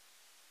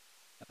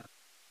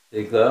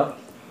 Big Cloud?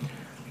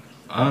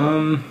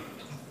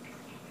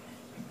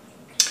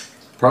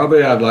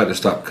 Probably I'd like to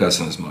stop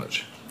cussing as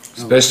much,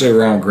 especially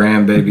around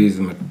grandbabies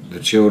and the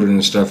children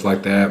and stuff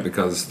like that,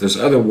 because there's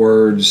other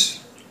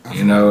words,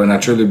 and I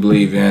truly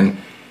believe in.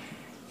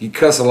 You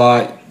cuss a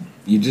lot,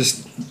 you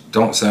just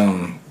don't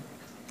sound,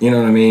 you know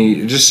what I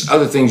mean? Just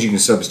other things you can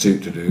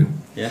substitute to do.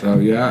 Yeah. So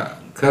yeah,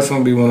 cussing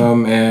would be one of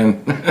them,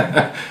 and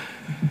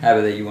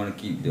Habit that you want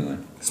to keep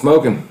doing.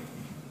 smoking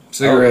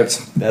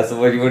cigarettes. That's the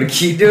one you want to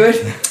keep doing?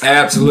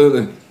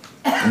 Absolutely.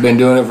 I've been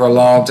doing it for a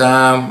long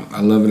time.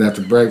 I love it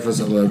after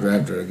breakfast. I love it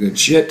after a good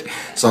shit.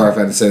 Sorry if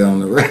I had to say that on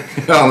the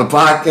on the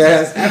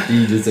podcast. After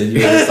you just said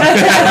you had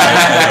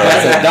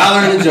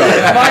 $1 in the jar.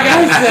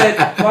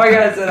 My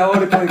guy said, I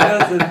want to quit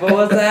cussing, but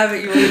what's the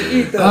habit you want to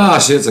eat though? Oh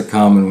shit, it's a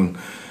common one.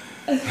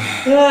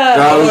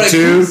 I want to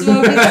keep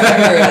smoking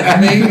cigarettes,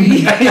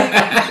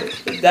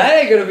 baby. That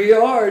ain't gonna be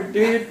hard,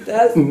 dude.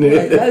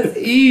 That's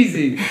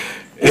easy.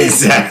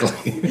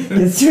 Exactly.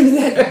 Consider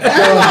that.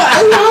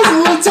 It was a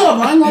little tough.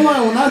 I ain't gonna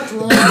lie. When I did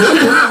it,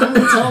 it was a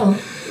little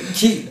tough.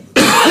 Keep.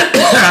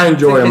 I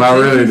enjoy them. I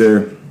really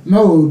do.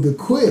 No, the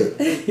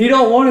quit. He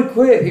don't want to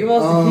quit. He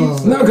wants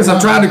to keep. No, because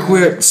I've tried to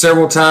quit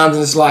several times,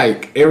 and it's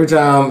like every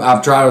time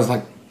I've tried, I was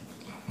like,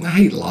 I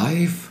hate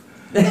life.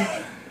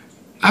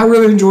 I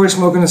really enjoy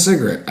smoking a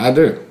cigarette. I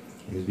do.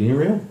 He's being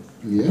real.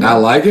 Yeah. I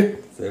like it.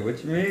 Say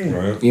what you mean.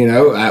 Right. You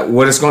know,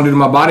 what it's going to do to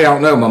my body, I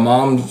don't know. My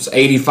mom's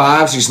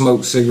 85. She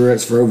smoked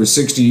cigarettes for over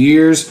 60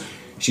 years.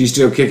 She's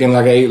still kicking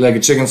like an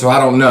 8-legged chicken, so I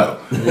don't know.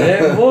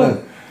 Yeah,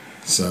 boy.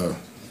 So,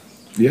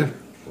 yeah.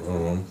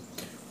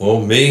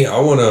 Well, me, I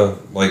want to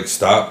like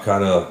stop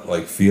kind of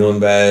like feeling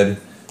bad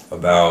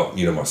about,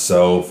 you know,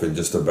 myself and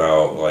just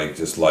about like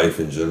just life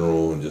in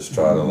general, and just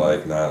try to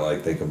like not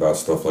like think about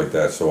stuff like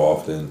that so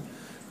often.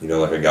 You know,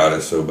 like I got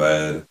it so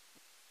bad.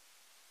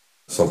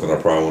 Something I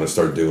probably want to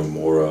start doing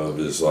more of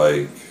is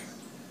like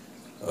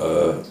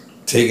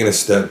taking a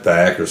step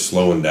back or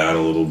slowing down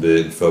a little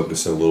bit and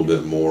focusing a little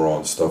bit more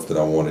on stuff that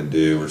I want to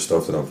do or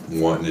stuff that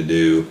I'm wanting to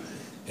do,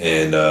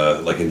 and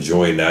like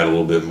enjoying that a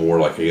little bit more,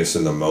 like I guess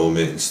in the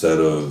moment, instead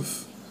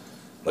of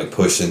like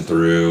pushing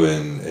through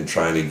and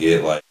trying to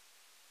get like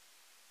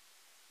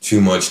too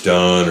much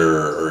done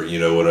or you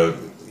know what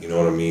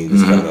I mean,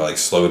 just kind of like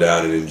slow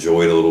down and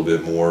enjoy it a little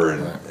bit more,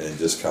 and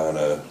just kind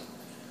of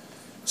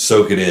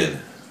soak it in.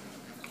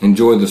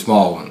 Enjoy the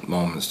small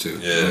moments too.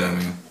 Yeah. You know what I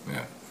mean?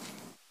 Yeah.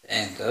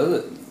 And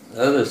those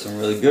are some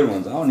really good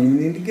ones. I don't even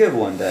need to give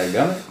one,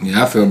 dadgummit.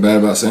 Yeah, I feel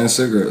bad about saying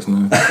cigarettes,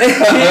 man.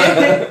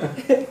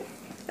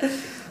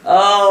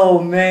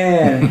 Oh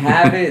man,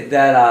 habit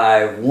that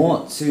I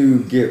want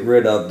to get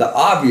rid of. The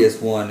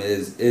obvious one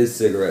is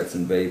cigarettes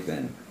and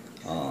vaping.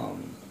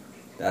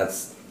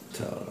 That's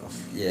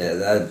tough. Yeah,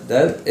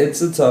 that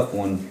it's a tough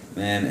one,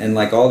 man. And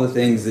like all the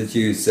things that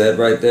you said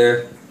right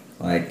there,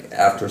 like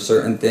after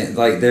certain things,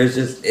 like there's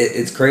just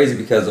it's crazy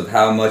because of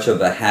how much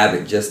of a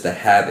habit just the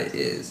habit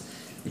is.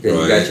 Because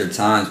you got your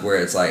times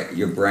where it's like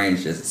your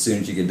brain's just as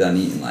soon as you get done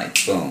eating,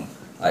 like boom,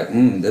 like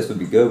this would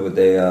be good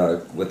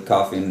with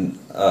coffee and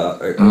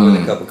or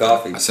with a cup of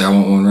coffee. I say I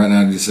want one right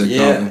now. Did you say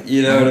coffee?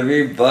 You know what I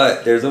mean.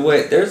 But there's a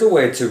way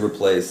to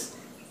replace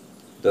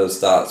those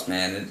thoughts,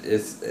 man.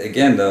 It's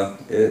again though,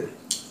 I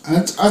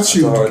it's a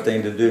chewed. hard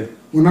thing to do.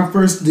 When I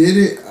first did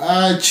it,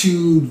 I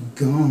chewed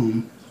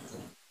gum.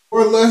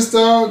 More or less,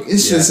 dog,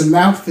 it's just a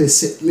mouth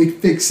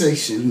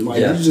fixation. Like,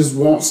 you just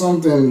want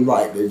something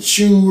like to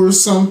chew or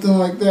something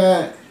like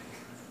that.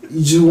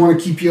 You just want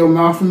to keep your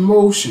mouth in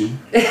motion.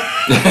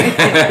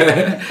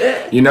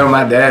 You know,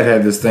 my dad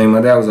had this thing.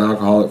 My dad was an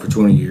alcoholic for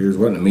 20 years.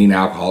 Wasn't a mean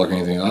alcoholic or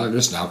anything.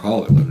 Just an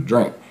alcoholic, loved to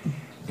drink.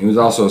 He was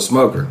also a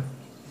smoker.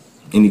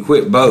 And he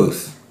quit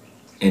both.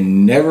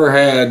 And never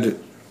had,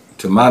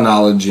 to my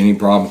knowledge, any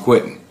problem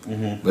quitting.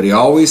 Mm-hmm. But he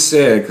always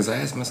said, because I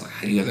asked him, I was like,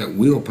 how do you have that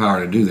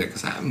willpower to do that?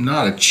 Because I have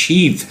not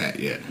achieved that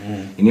yet. Mm-hmm.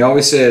 And he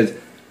always said,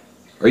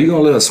 are you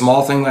going to let a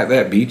small thing like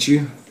that beat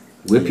you?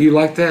 Whip you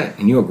like that?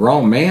 And you're a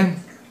grown man?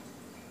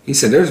 He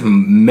said, there's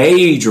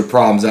major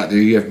problems out there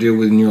you have to deal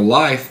with in your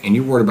life, and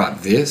you're worried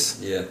about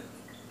this? Yeah.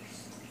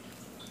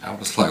 I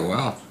was like,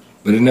 wow.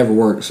 But it never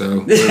worked,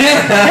 so.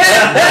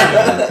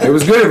 It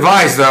was good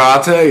advice, though,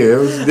 I'll tell you. It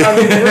was. I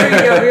mean,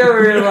 we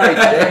over here like,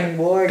 dang,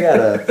 boy,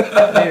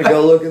 I need to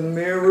go look in the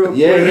mirror real quick.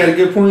 Yeah, you got a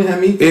good point.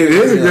 It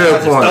is a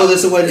good point. Throw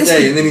this away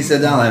today, and then he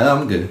sat down like,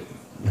 oh, I'm good.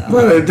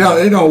 But it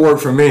don't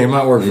work for me. It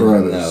might work for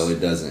others. No, it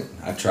doesn't.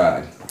 I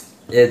tried.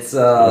 It's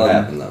What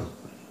happened though?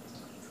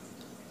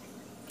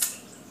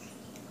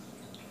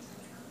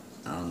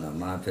 I don't know.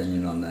 My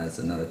opinion on that is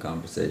another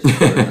conversation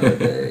for another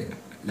day.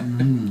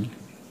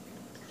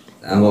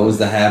 And what was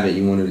the habit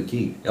you wanted to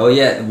keep? Oh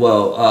yeah,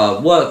 well,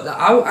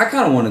 I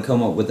kind of want to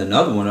come up with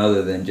another one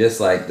other than just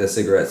like the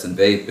cigarettes and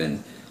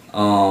vaping.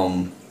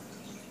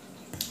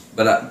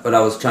 But I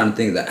was trying to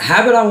think of that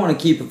habit I want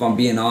to keep, if I'm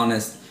being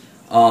honest,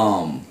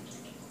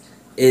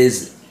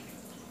 is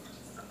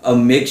a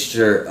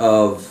mixture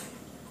of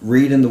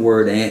reading the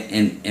word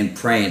and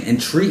praying and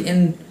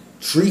treating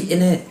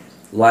it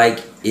like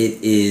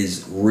it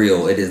is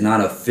real. It is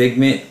not a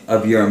figment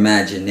of your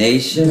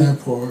imagination.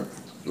 That part.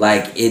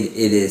 Like it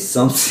is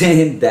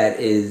something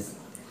that is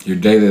Your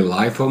daily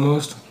life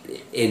almost?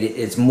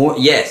 it's more,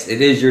 yes,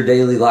 it is your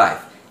daily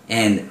life.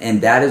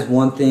 And that is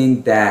one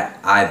thing that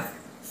I've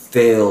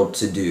failed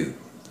to do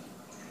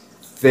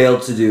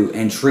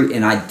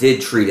and I did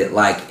treat it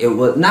like it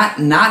was not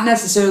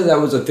necessarily that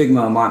it was a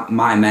figment of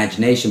my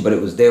imagination, but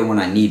it was there when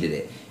I needed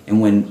it. And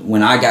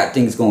when I got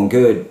things going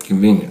good,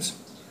 Convenience.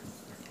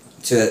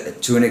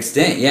 to an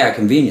extent, yeah,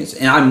 convenience.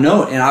 And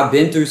I've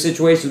been through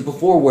situations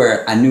before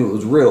where I knew it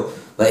was real.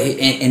 But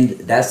and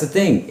that's the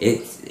thing.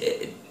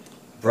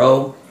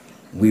 Bro,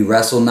 we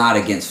wrestle not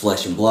against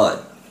flesh and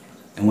blood.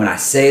 And when I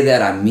say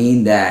that, I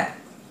mean that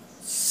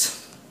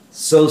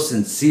so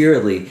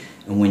sincerely.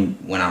 And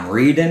when I'm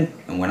reading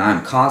and when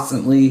I'm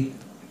constantly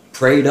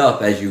prayed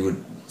up, as you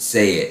would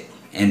say it,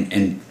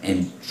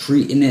 and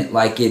treating it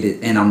like it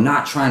is, and I'm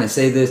not trying to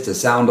say this to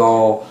sound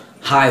all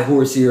high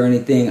horsey or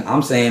anything.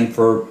 I'm saying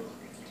for,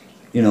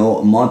 a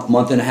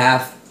month and a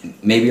half,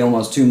 maybe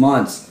almost 2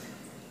 months,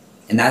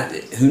 and that,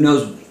 who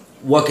knows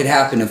what could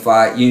happen if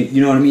I, you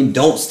know what I mean,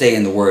 don't stay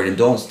in the Word and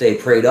don't stay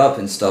prayed up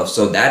and stuff.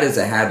 So that is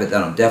a habit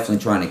that I'm definitely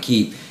trying to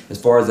keep.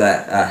 As far as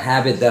that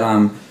habit that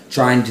I'm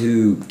trying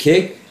to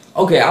kick,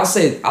 okay, I'll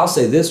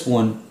say this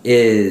one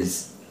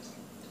is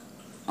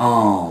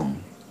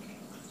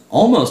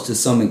almost to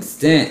some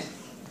extent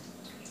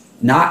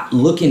not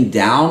looking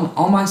down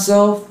on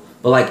myself,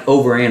 but like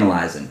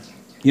overanalyzing.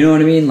 You know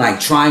what I mean? Like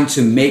trying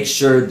to make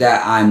sure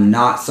that I'm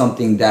not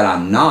something that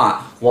I'm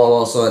not, while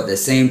also at the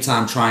same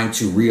time trying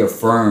to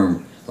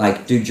reaffirm,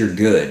 like, dude, you're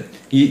good.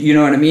 You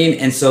know what I mean?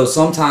 And so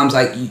sometimes,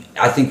 like,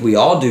 I think we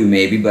all do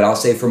maybe, but I'll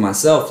say for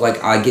myself,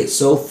 like, I get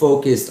so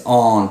focused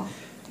on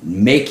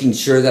making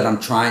sure that I'm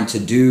trying to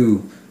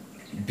do,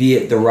 be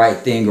it the right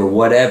thing or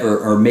whatever,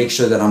 or make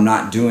sure that I'm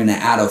not doing it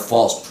out of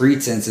false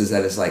pretenses,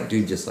 that it's like,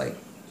 dude, just like,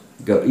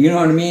 go. You know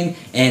what I mean?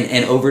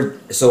 And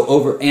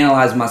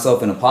overanalyze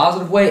myself in a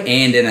positive way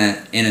and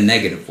in a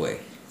negative way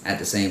at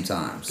the same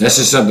time. So, that's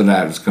just something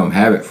that has become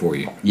habit for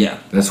you. Yeah.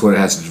 That's what it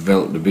has to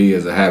develop to be,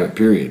 as a habit,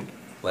 period.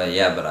 Well,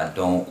 yeah, but I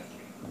don't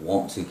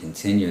want to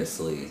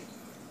continuously.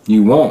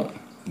 You won't.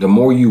 The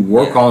more you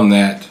work on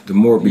that, the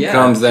more it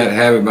becomes that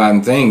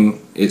habit-bound thing.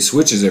 It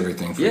switches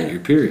everything for you,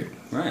 period.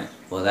 Right.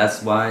 Well,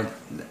 that's why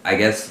I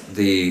guess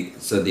the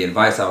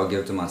advice I would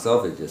give to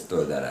myself is just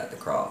throw that at the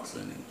cross,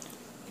 and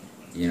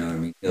you know what I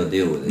mean. He'll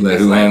deal with it. Let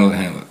who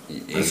handle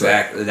it.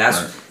 Exactly.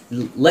 That's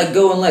let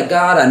go and let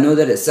God. I know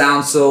that it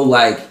sounds so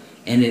like,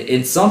 and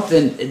it's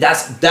something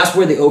that's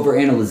where the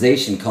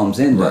overanalyzation comes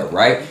in, though,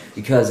 right?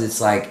 Because it's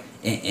like,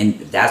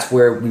 and that's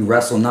where we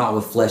wrestle not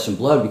with flesh and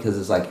blood, because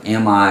it's like,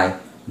 am I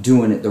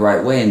doing it the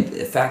right way? And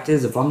the fact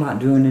is, if I'm not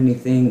doing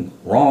anything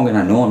wrong, and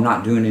I know I'm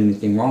not doing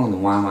anything wrong,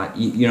 then why am I,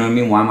 you know what I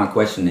mean? Why am I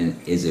questioning,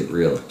 is it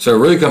real? So it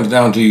really comes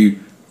down to,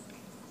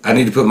 I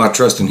need to put my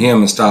trust in Him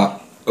and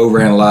stop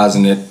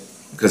overanalyzing it,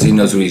 because He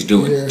knows what He's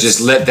doing. Yes.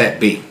 Just let that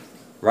be.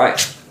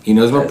 Right. He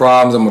knows my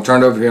problems. I'm going to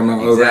turn it over to Him. I'm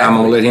going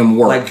to let Him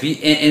work. Like and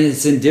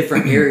it's in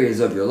different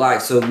areas of your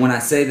life. So when I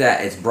say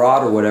that, it's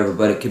broad or whatever,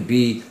 but it could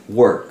be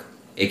work.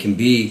 It can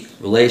be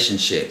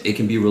relationship. It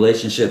can be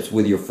relationships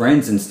with your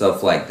friends and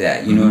stuff like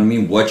that. You know what I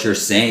mean? What you're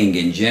saying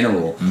in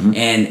general.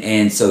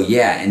 And so,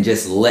 and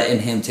just letting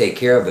Him take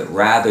care of it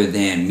rather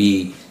than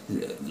me.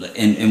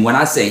 And when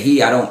I say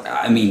He,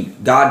 I mean,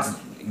 God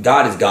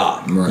is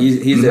God. Right.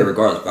 He's there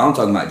regardless. But I'm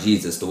talking about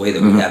Jesus, the way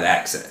that we have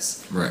access.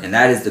 Right. And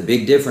that is the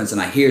big difference. And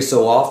I hear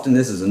so often,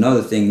 this is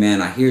another thing,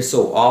 man, I hear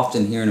so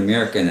often here in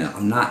America, and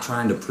I'm not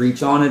trying to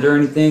preach on it or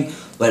anything,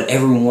 but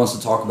everyone wants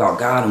to talk about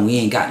God, and we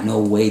ain't got no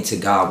way to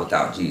God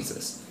without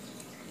Jesus.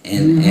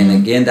 And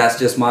again, that's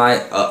just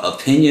my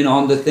opinion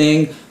on the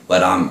thing.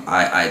 But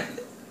I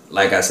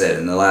like I said,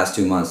 in the last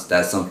 2 months,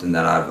 that's something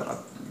that I've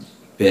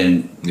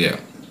been. Yeah.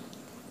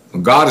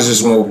 Well, God is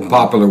just a more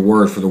popular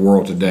word for the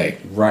world today.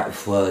 Right.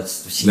 Well,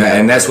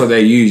 and that's what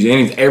they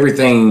use.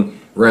 Everything,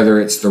 whether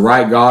it's the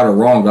right God or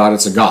wrong God,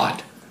 it's a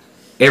God.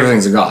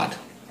 Everything's a God.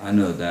 I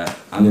know that.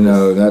 I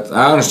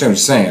understand what you're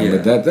saying,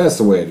 but that's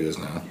the way it is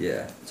now.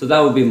 Yeah. So that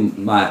would be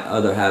my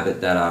other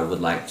habit that I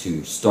would like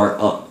to start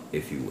up,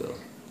 if you will.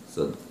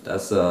 So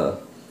that's a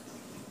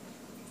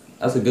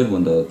good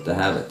one, though, the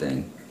habit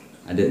thing.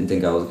 I didn't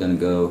think I was gonna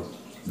go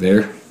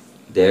there,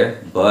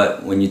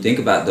 but when you think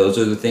about it, those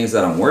are the things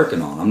that I'm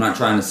working on. I'm not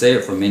trying to say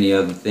it from any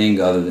other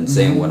thing other than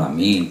saying what I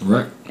mean.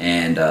 Right.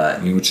 And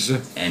mean what you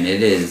say. And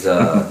it is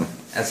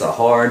that's a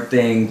hard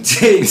thing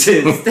to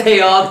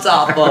stay on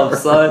top of,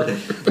 son,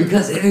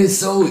 because it is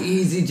so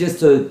easy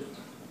just to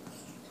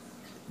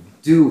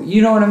do,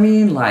 you know what I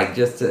mean? Like,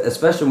 just to,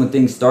 especially when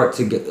things start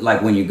to get,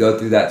 like when you go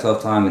through that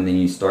tough time and then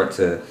you start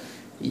to,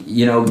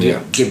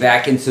 get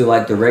back into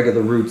like the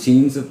regular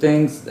routines of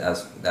things,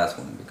 that's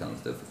when it becomes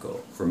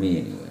difficult. For me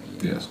anyway.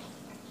 Yes.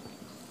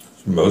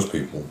 Most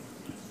people.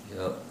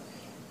 Yep.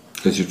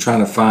 Because you're trying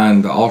to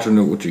find the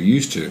alternate what you're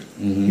used to.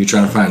 You're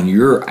trying to find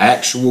your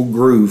actual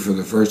groove for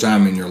the first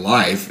time in your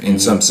life, in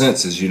some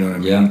senses, you know what I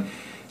mean? Yeah.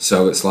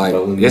 So it's like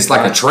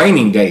a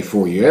training day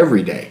for you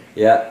every day.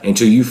 Yeah.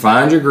 Until you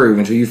find your groove,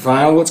 until you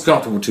find what's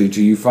comfortable to you,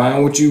 until you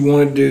find what you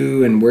want to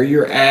do and where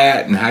you're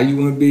at and how you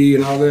want to be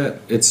and all that.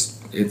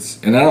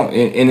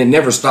 And it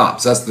never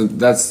stops.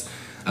 That's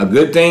a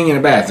good thing and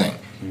a bad thing.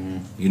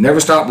 You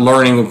never stop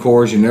learning, of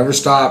course. You never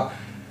stop,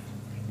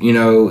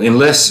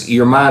 unless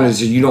your mind is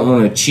that you don't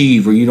want to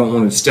achieve or you don't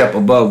want to step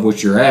above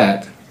what you're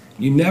at.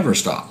 You never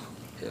stop.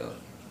 Yeah.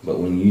 But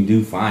when you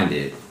do find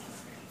it,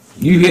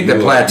 you hit the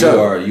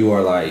plateau. You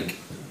are like,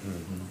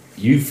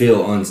 you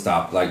feel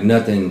unstoppable, like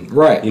nothing.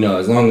 Right.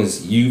 As long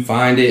as you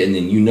find it and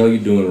then you're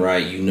doing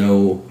right,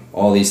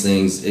 all these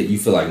things, you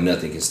feel like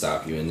nothing can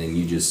stop you, and then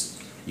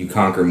you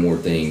conquer more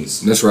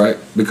things. That's right,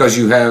 because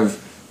you have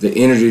the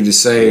energy to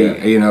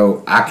say, you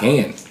know, I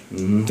can.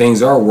 Mm-hmm.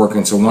 Things are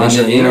working, so why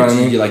should you know what I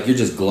mean? You're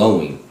just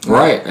glowing.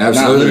 Right, absolutely.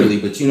 Not literally,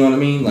 but you know what I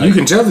mean. Like you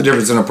can tell the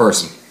difference in a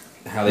person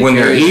how they when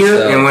they're carry here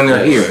themselves, and when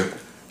they're here,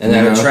 and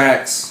that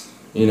attracts.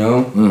 You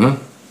know,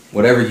 Mm-hmm.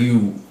 whatever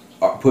you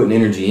are putting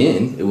energy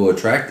in, it will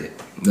attract it.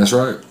 That's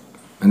right,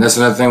 and that's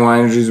another thing why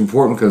energy is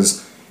important,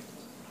 because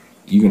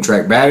you can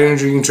track bad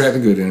energy, you can track the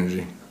good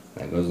energy.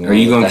 That goes Are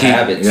you along going to with the keep?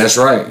 habits. That's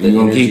right. The You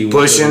going to energy keep we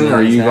put pushing, in or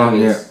are these you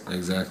going? Yeah, habits.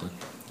 exactly.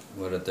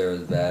 What if there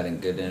was bad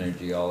and good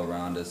energy all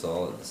around us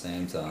all at the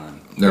same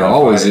time? There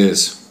always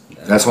is.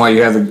 That's why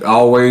you have to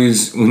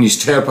always, when you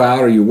step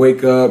out or you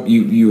wake up,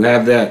 you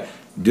have that.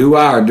 Do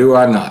I or do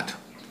I not?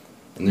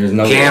 And there's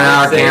no Can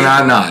I or can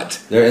I not?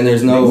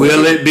 There's no.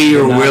 Will it be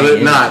or will it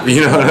denying not? energy.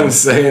 You know what I'm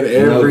saying?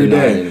 There's no Every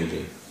denying day.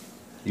 energy.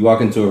 You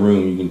walk into a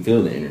room, you can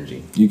feel the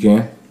energy. You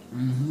can.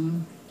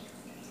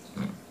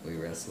 We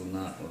wrestle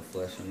not with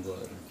flesh and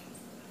blood.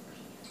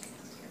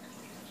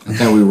 I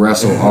think we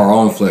wrestle our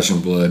own flesh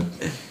and blood.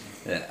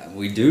 Yeah,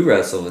 we do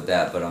wrestle with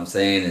that, but I'm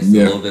saying it's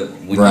Yeah. a little bit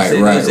when Right, you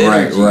say right, those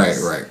right,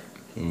 energies, right.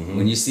 Mm-hmm.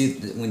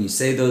 when you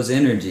say those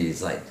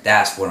energies, like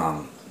that's what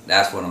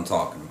I'm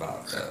talking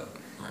about though.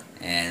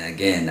 And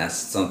again, that's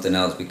something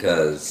else,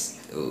 because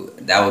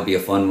that would be a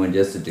fun one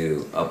just to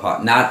do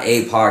not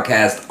a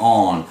podcast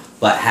on,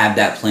 but have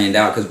that planned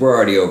out, because we're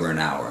already over an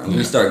hour and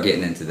we start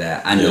getting into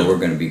that. I know we're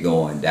going to be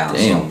going down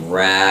some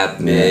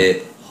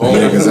rabbit hole.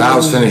 Yeah, because I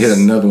was finna hit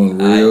another one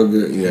real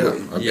good. Yeah.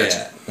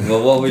 Yeah.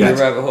 Well, what was your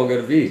rabbit hole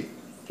going to be?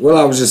 Well,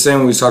 I was just saying,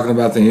 we was talking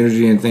about the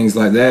energy and things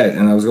like that,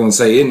 and I was going to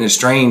say, isn't it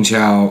strange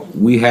how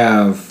we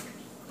have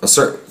a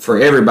certain, for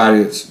everybody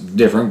it's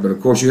different, but of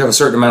course you have a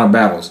certain amount of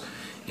battles.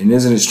 And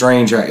isn't it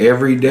strange how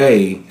every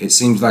day it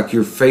seems like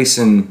you're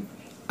facing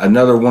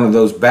another one of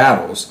those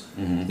battles.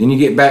 Mm-hmm. Then you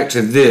get back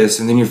to this,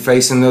 and then you're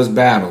facing those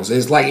battles.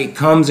 It's like it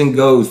comes and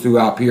goes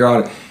throughout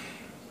periodic.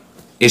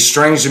 It's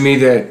strange to me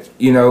that,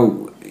 you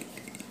know,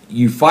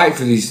 you fight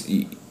for these,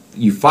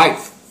 you fight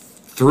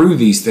through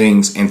these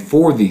things and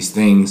for these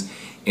things,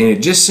 and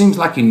it just seems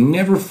like you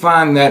never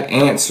find that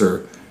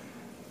answer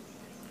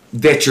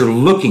that you're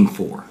looking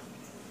for.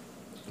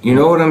 You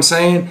know what I'm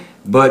saying?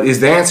 But is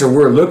the answer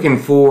we're looking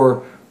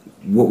for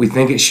what we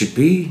think it should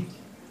be?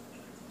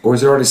 Or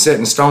is it already set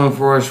in stone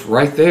for us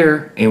right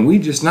there, and we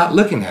just not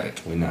looking at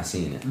it? We're not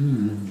seeing it.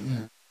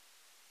 Yeah.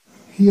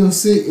 You'll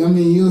see it when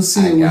he wants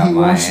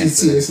you to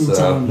see it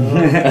sometime,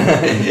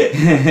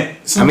 dog.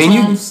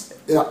 Sometimes,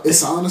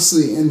 it's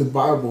honestly in the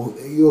Bible.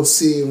 You'll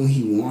see it when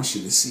he wants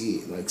you to see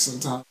it. Like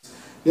sometimes,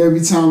 there'll be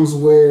times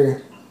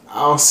where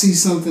I'll see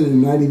something and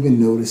not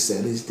even notice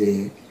that it's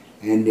there.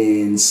 And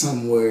then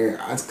somewhere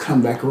I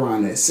come back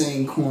around that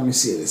same corner,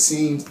 see the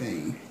same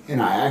thing,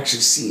 and I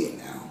actually see it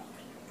now.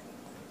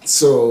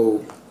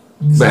 So,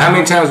 but how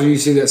many times do you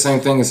see that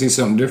same thing and see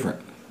something different?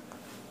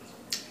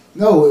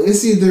 No,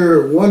 it's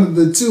either one of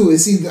the two.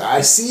 It's either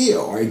I see it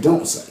or I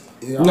don't see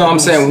it. No, I'm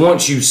saying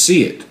once you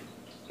see it.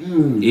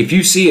 If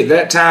you see it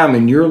that time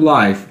in your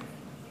life,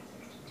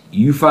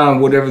 you find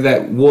whatever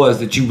that was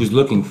that you was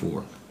looking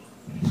for.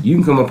 You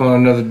can come up on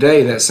another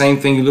day, that same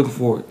thing you're looking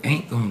for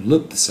ain't gonna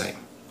look the same.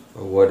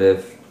 But what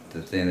if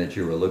the thing that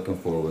you were looking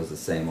for was the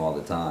same all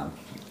the time?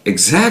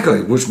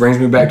 Exactly, which brings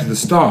me back to the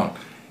stone.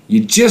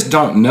 You just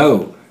don't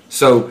know.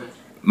 So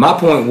my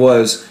point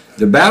was,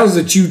 the battles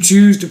that you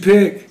choose to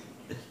pick,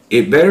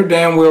 it better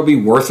damn well be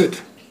worth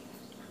it.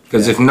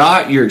 Because if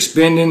not, you're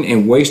expending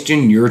and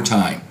wasting your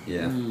time.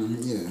 Yeah.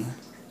 Yeah.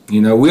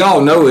 You know, we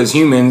all know as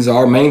humans,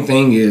 our main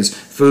thing is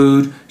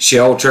food,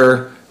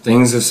 shelter,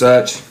 things of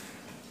such.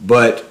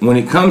 But when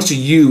it comes to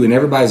you, and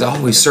everybody's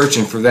always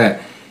searching for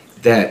that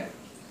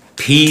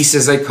peace,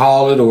 as they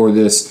call it, or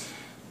this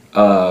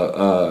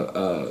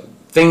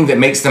thing that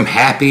makes them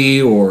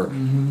happy, or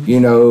you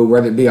know,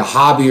 whether it be a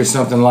hobby or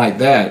something like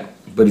that.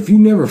 But if you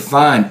never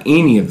find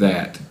any of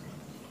that,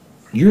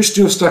 you're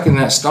still stuck in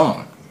that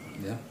stone.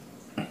 Yeah.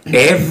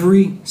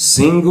 Every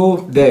single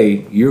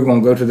day, you're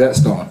going to go to that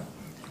stone.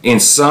 In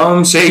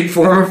some shape,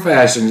 form, or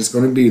fashion, it's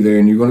going to be there,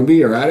 and you're going to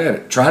be right at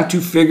it, trying to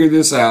figure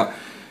this out.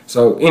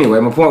 So anyway,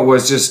 my point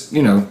was just,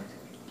 you know,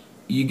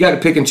 you got to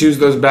pick and choose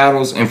those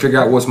battles and figure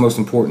out what's most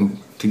important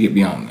to get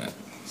beyond that.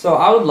 So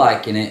I would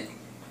liken it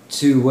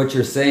to what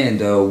you're saying,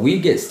 though. We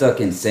get stuck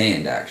in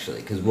sand,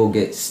 actually, because we'll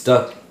get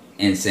stuck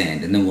in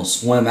sand, and then we'll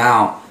swim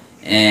out,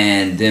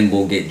 and then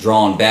we'll get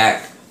drawn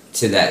back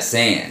to that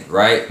sand,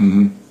 right?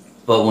 Mm-hmm.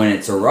 But when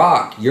it's a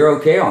rock, you're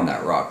okay on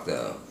that rock,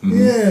 though. Mm-hmm.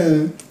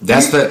 Yeah.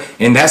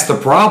 That's the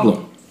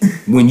problem.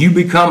 When you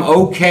become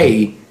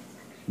okay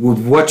with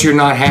what you're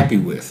not happy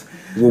with,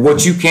 well,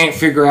 what you can't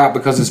figure out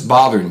because it's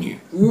bothering you.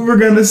 We were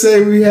gonna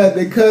say we had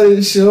to cut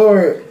it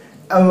short.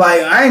 I'm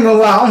like, I ain't gonna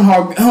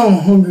lie, I'm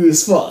hungry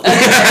as fuck.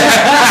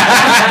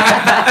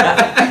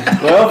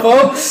 Well,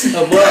 folks,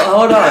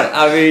 hold on.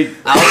 I mean,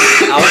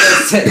 I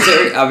was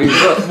censoring. I mean,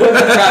 we'll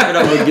wrap it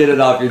up and get it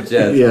off your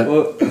chest. Yeah.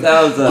 Well,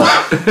 that was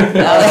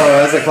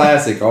that's a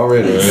classic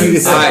already.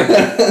 all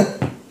right.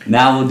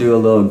 Now we'll do a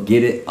little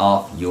get it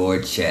off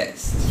your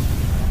chest.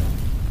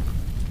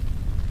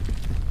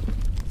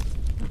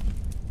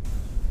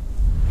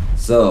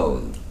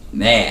 So,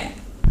 man,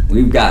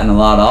 we've gotten a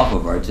lot off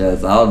of our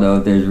chest. I don't know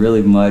if there's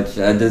really much.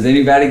 Does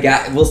anybody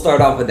got? We'll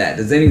start off with that.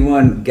 Does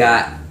anyone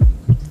got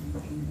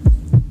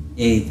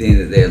anything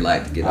that they'd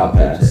like to get off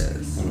their chest?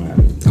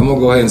 I'm gonna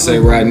go ahead and say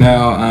right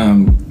now,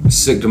 I'm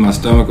sick to my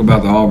stomach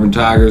about the Auburn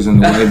Tigers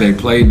and the way they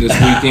played this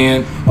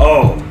weekend.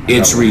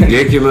 It's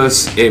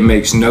ridiculous. It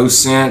makes no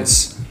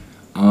sense.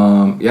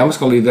 I'm just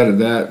gonna leave that at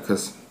that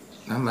because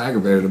I'm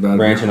aggravated about it.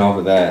 Branching off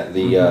of that,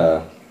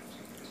 the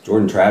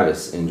Jordan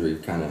Travis injury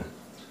kind of.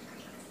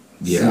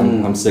 Yeah,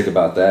 I'm sick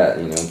about that.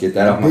 Get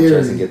that off my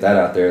chest and get that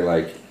out there.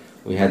 Like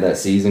we had that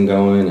season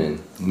going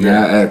and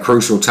at a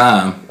crucial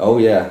time. Oh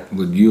yeah,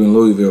 with you and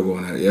Louisville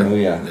going at it. Yeah. Oh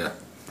yeah.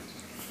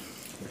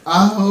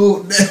 I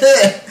hope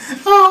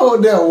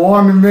that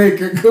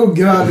Wanamaker go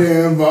get out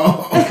there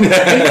involved.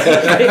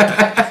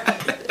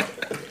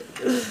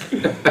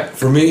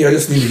 For me, I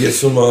just need to get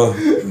some,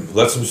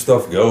 let some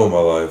stuff go in my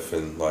life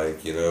and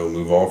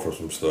move on from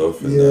some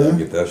stuff and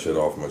get that shit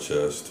off my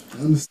chest.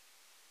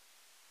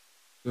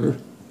 Sure.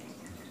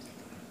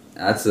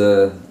 That's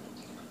a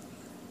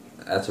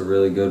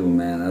really good one,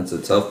 man. That's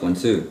a tough one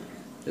too.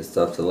 It's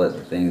tough to let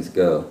the things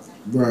go.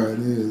 Right, it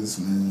is,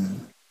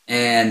 man.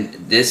 And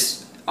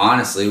this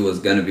honestly was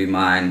gonna be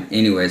mine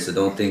anyway, so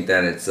don't think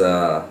that it's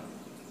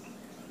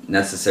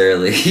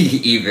necessarily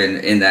even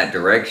in that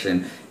direction.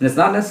 And it's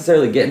not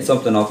necessarily getting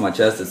something off my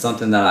chest. It's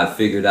something that I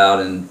figured out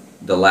in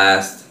the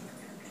last,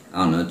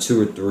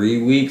 2 or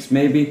 3 weeks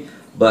maybe.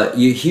 But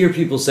you hear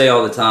people say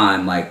all the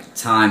time, like,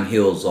 time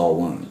heals all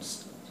wounds.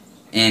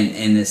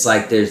 And it's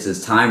like there's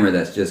this timer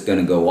that's just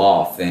gonna go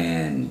off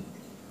and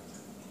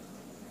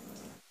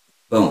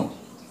boom,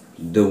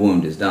 the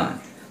wound is done.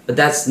 But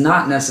that's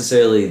not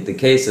necessarily the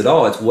case at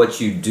all. It's what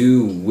you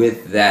do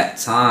with that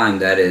time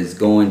that is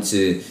going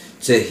to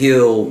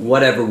heal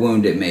whatever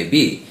wound it may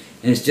be.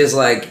 And it's just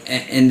like,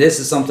 and this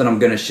is something I'm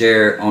going to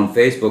share on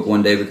Facebook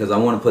one day because I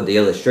want to put the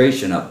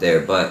illustration up there.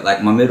 But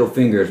like my middle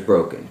finger is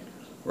broken,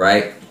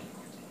 right?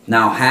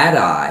 Now, had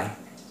I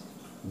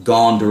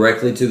gone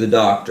directly to the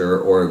doctor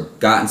or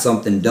gotten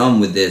something done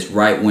with this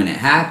right when it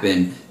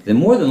happened, then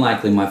more than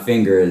likely my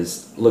finger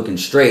is looking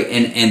straight.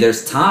 And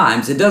there's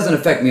times, it doesn't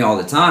affect me all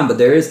the time, but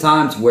there is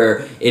times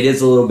where it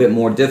is a little bit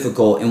more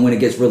difficult, and when it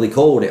gets really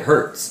cold, it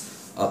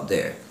hurts up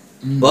there.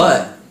 Mm-hmm.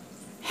 But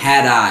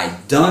had I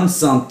done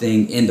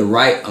something in the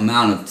right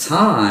amount of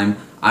time,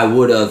 I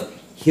would have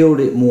healed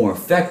it more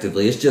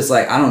effectively. It's just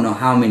like, I don't know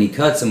how many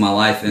cuts in my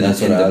life in the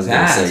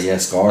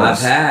past scars. I've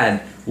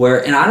had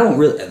where, and I don't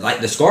really, like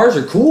the scars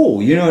are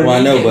cool, you know what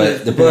I mean? Well, I know,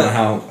 but depending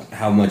on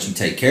how much you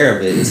take care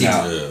of it is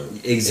how...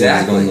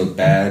 Exactly. It's going to look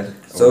bad.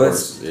 So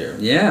it's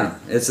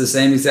it's the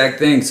same exact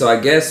thing. So I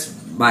guess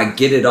my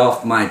get it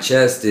off my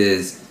chest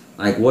is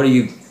like, what are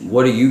you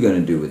going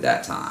to do with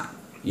that time?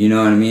 You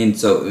know what I mean?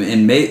 So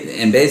and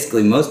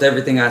basically most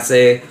everything I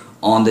say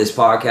on this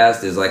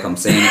podcast is like I'm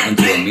saying it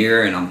into a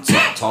mirror and I'm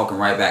talking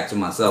right back to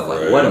myself.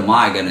 Like, what am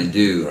I going to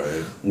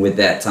do with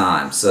that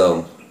time?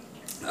 So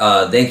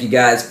thank you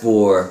guys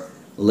for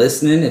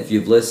listening. If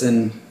you've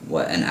listened,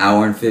 an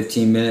hour and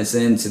 15 minutes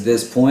into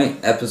this point,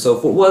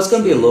 episode 4. Well, it's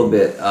going to be a little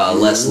bit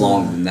less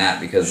long than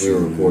that because we were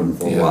recording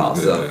for a while.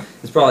 So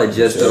it's probably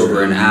just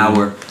over an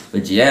hour.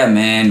 But yeah,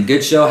 man,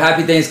 good show.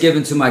 Happy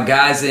Thanksgiving to my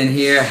guys in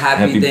here.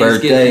 Happy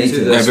Thanksgiving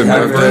to the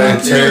Happy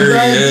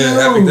birthday,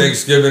 happy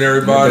Thanksgiving,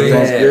 everybody.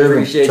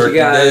 Appreciate you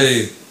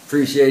guys.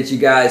 Appreciate you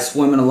guys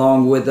swimming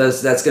along with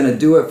us. That's going to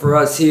do it for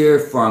us here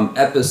from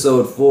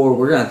episode 4.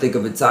 We're going to think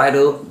of a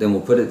title, then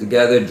we'll put it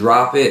together,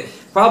 drop it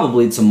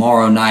probably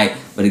tomorrow night.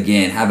 But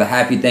again, have a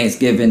happy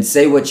Thanksgiving.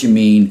 Say what you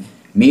mean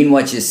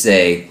what you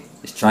say.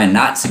 Just try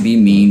not to be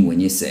mean when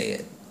you say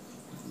it.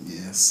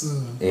 Yes,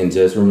 sir. And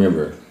just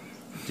remember,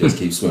 just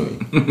keep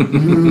swimming.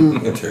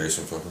 And Terry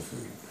some fucking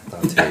food. I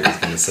thought Terry was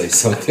going to say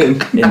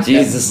something. And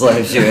Jesus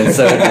loves you, and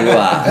so do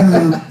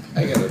I.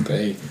 I gotta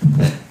pay.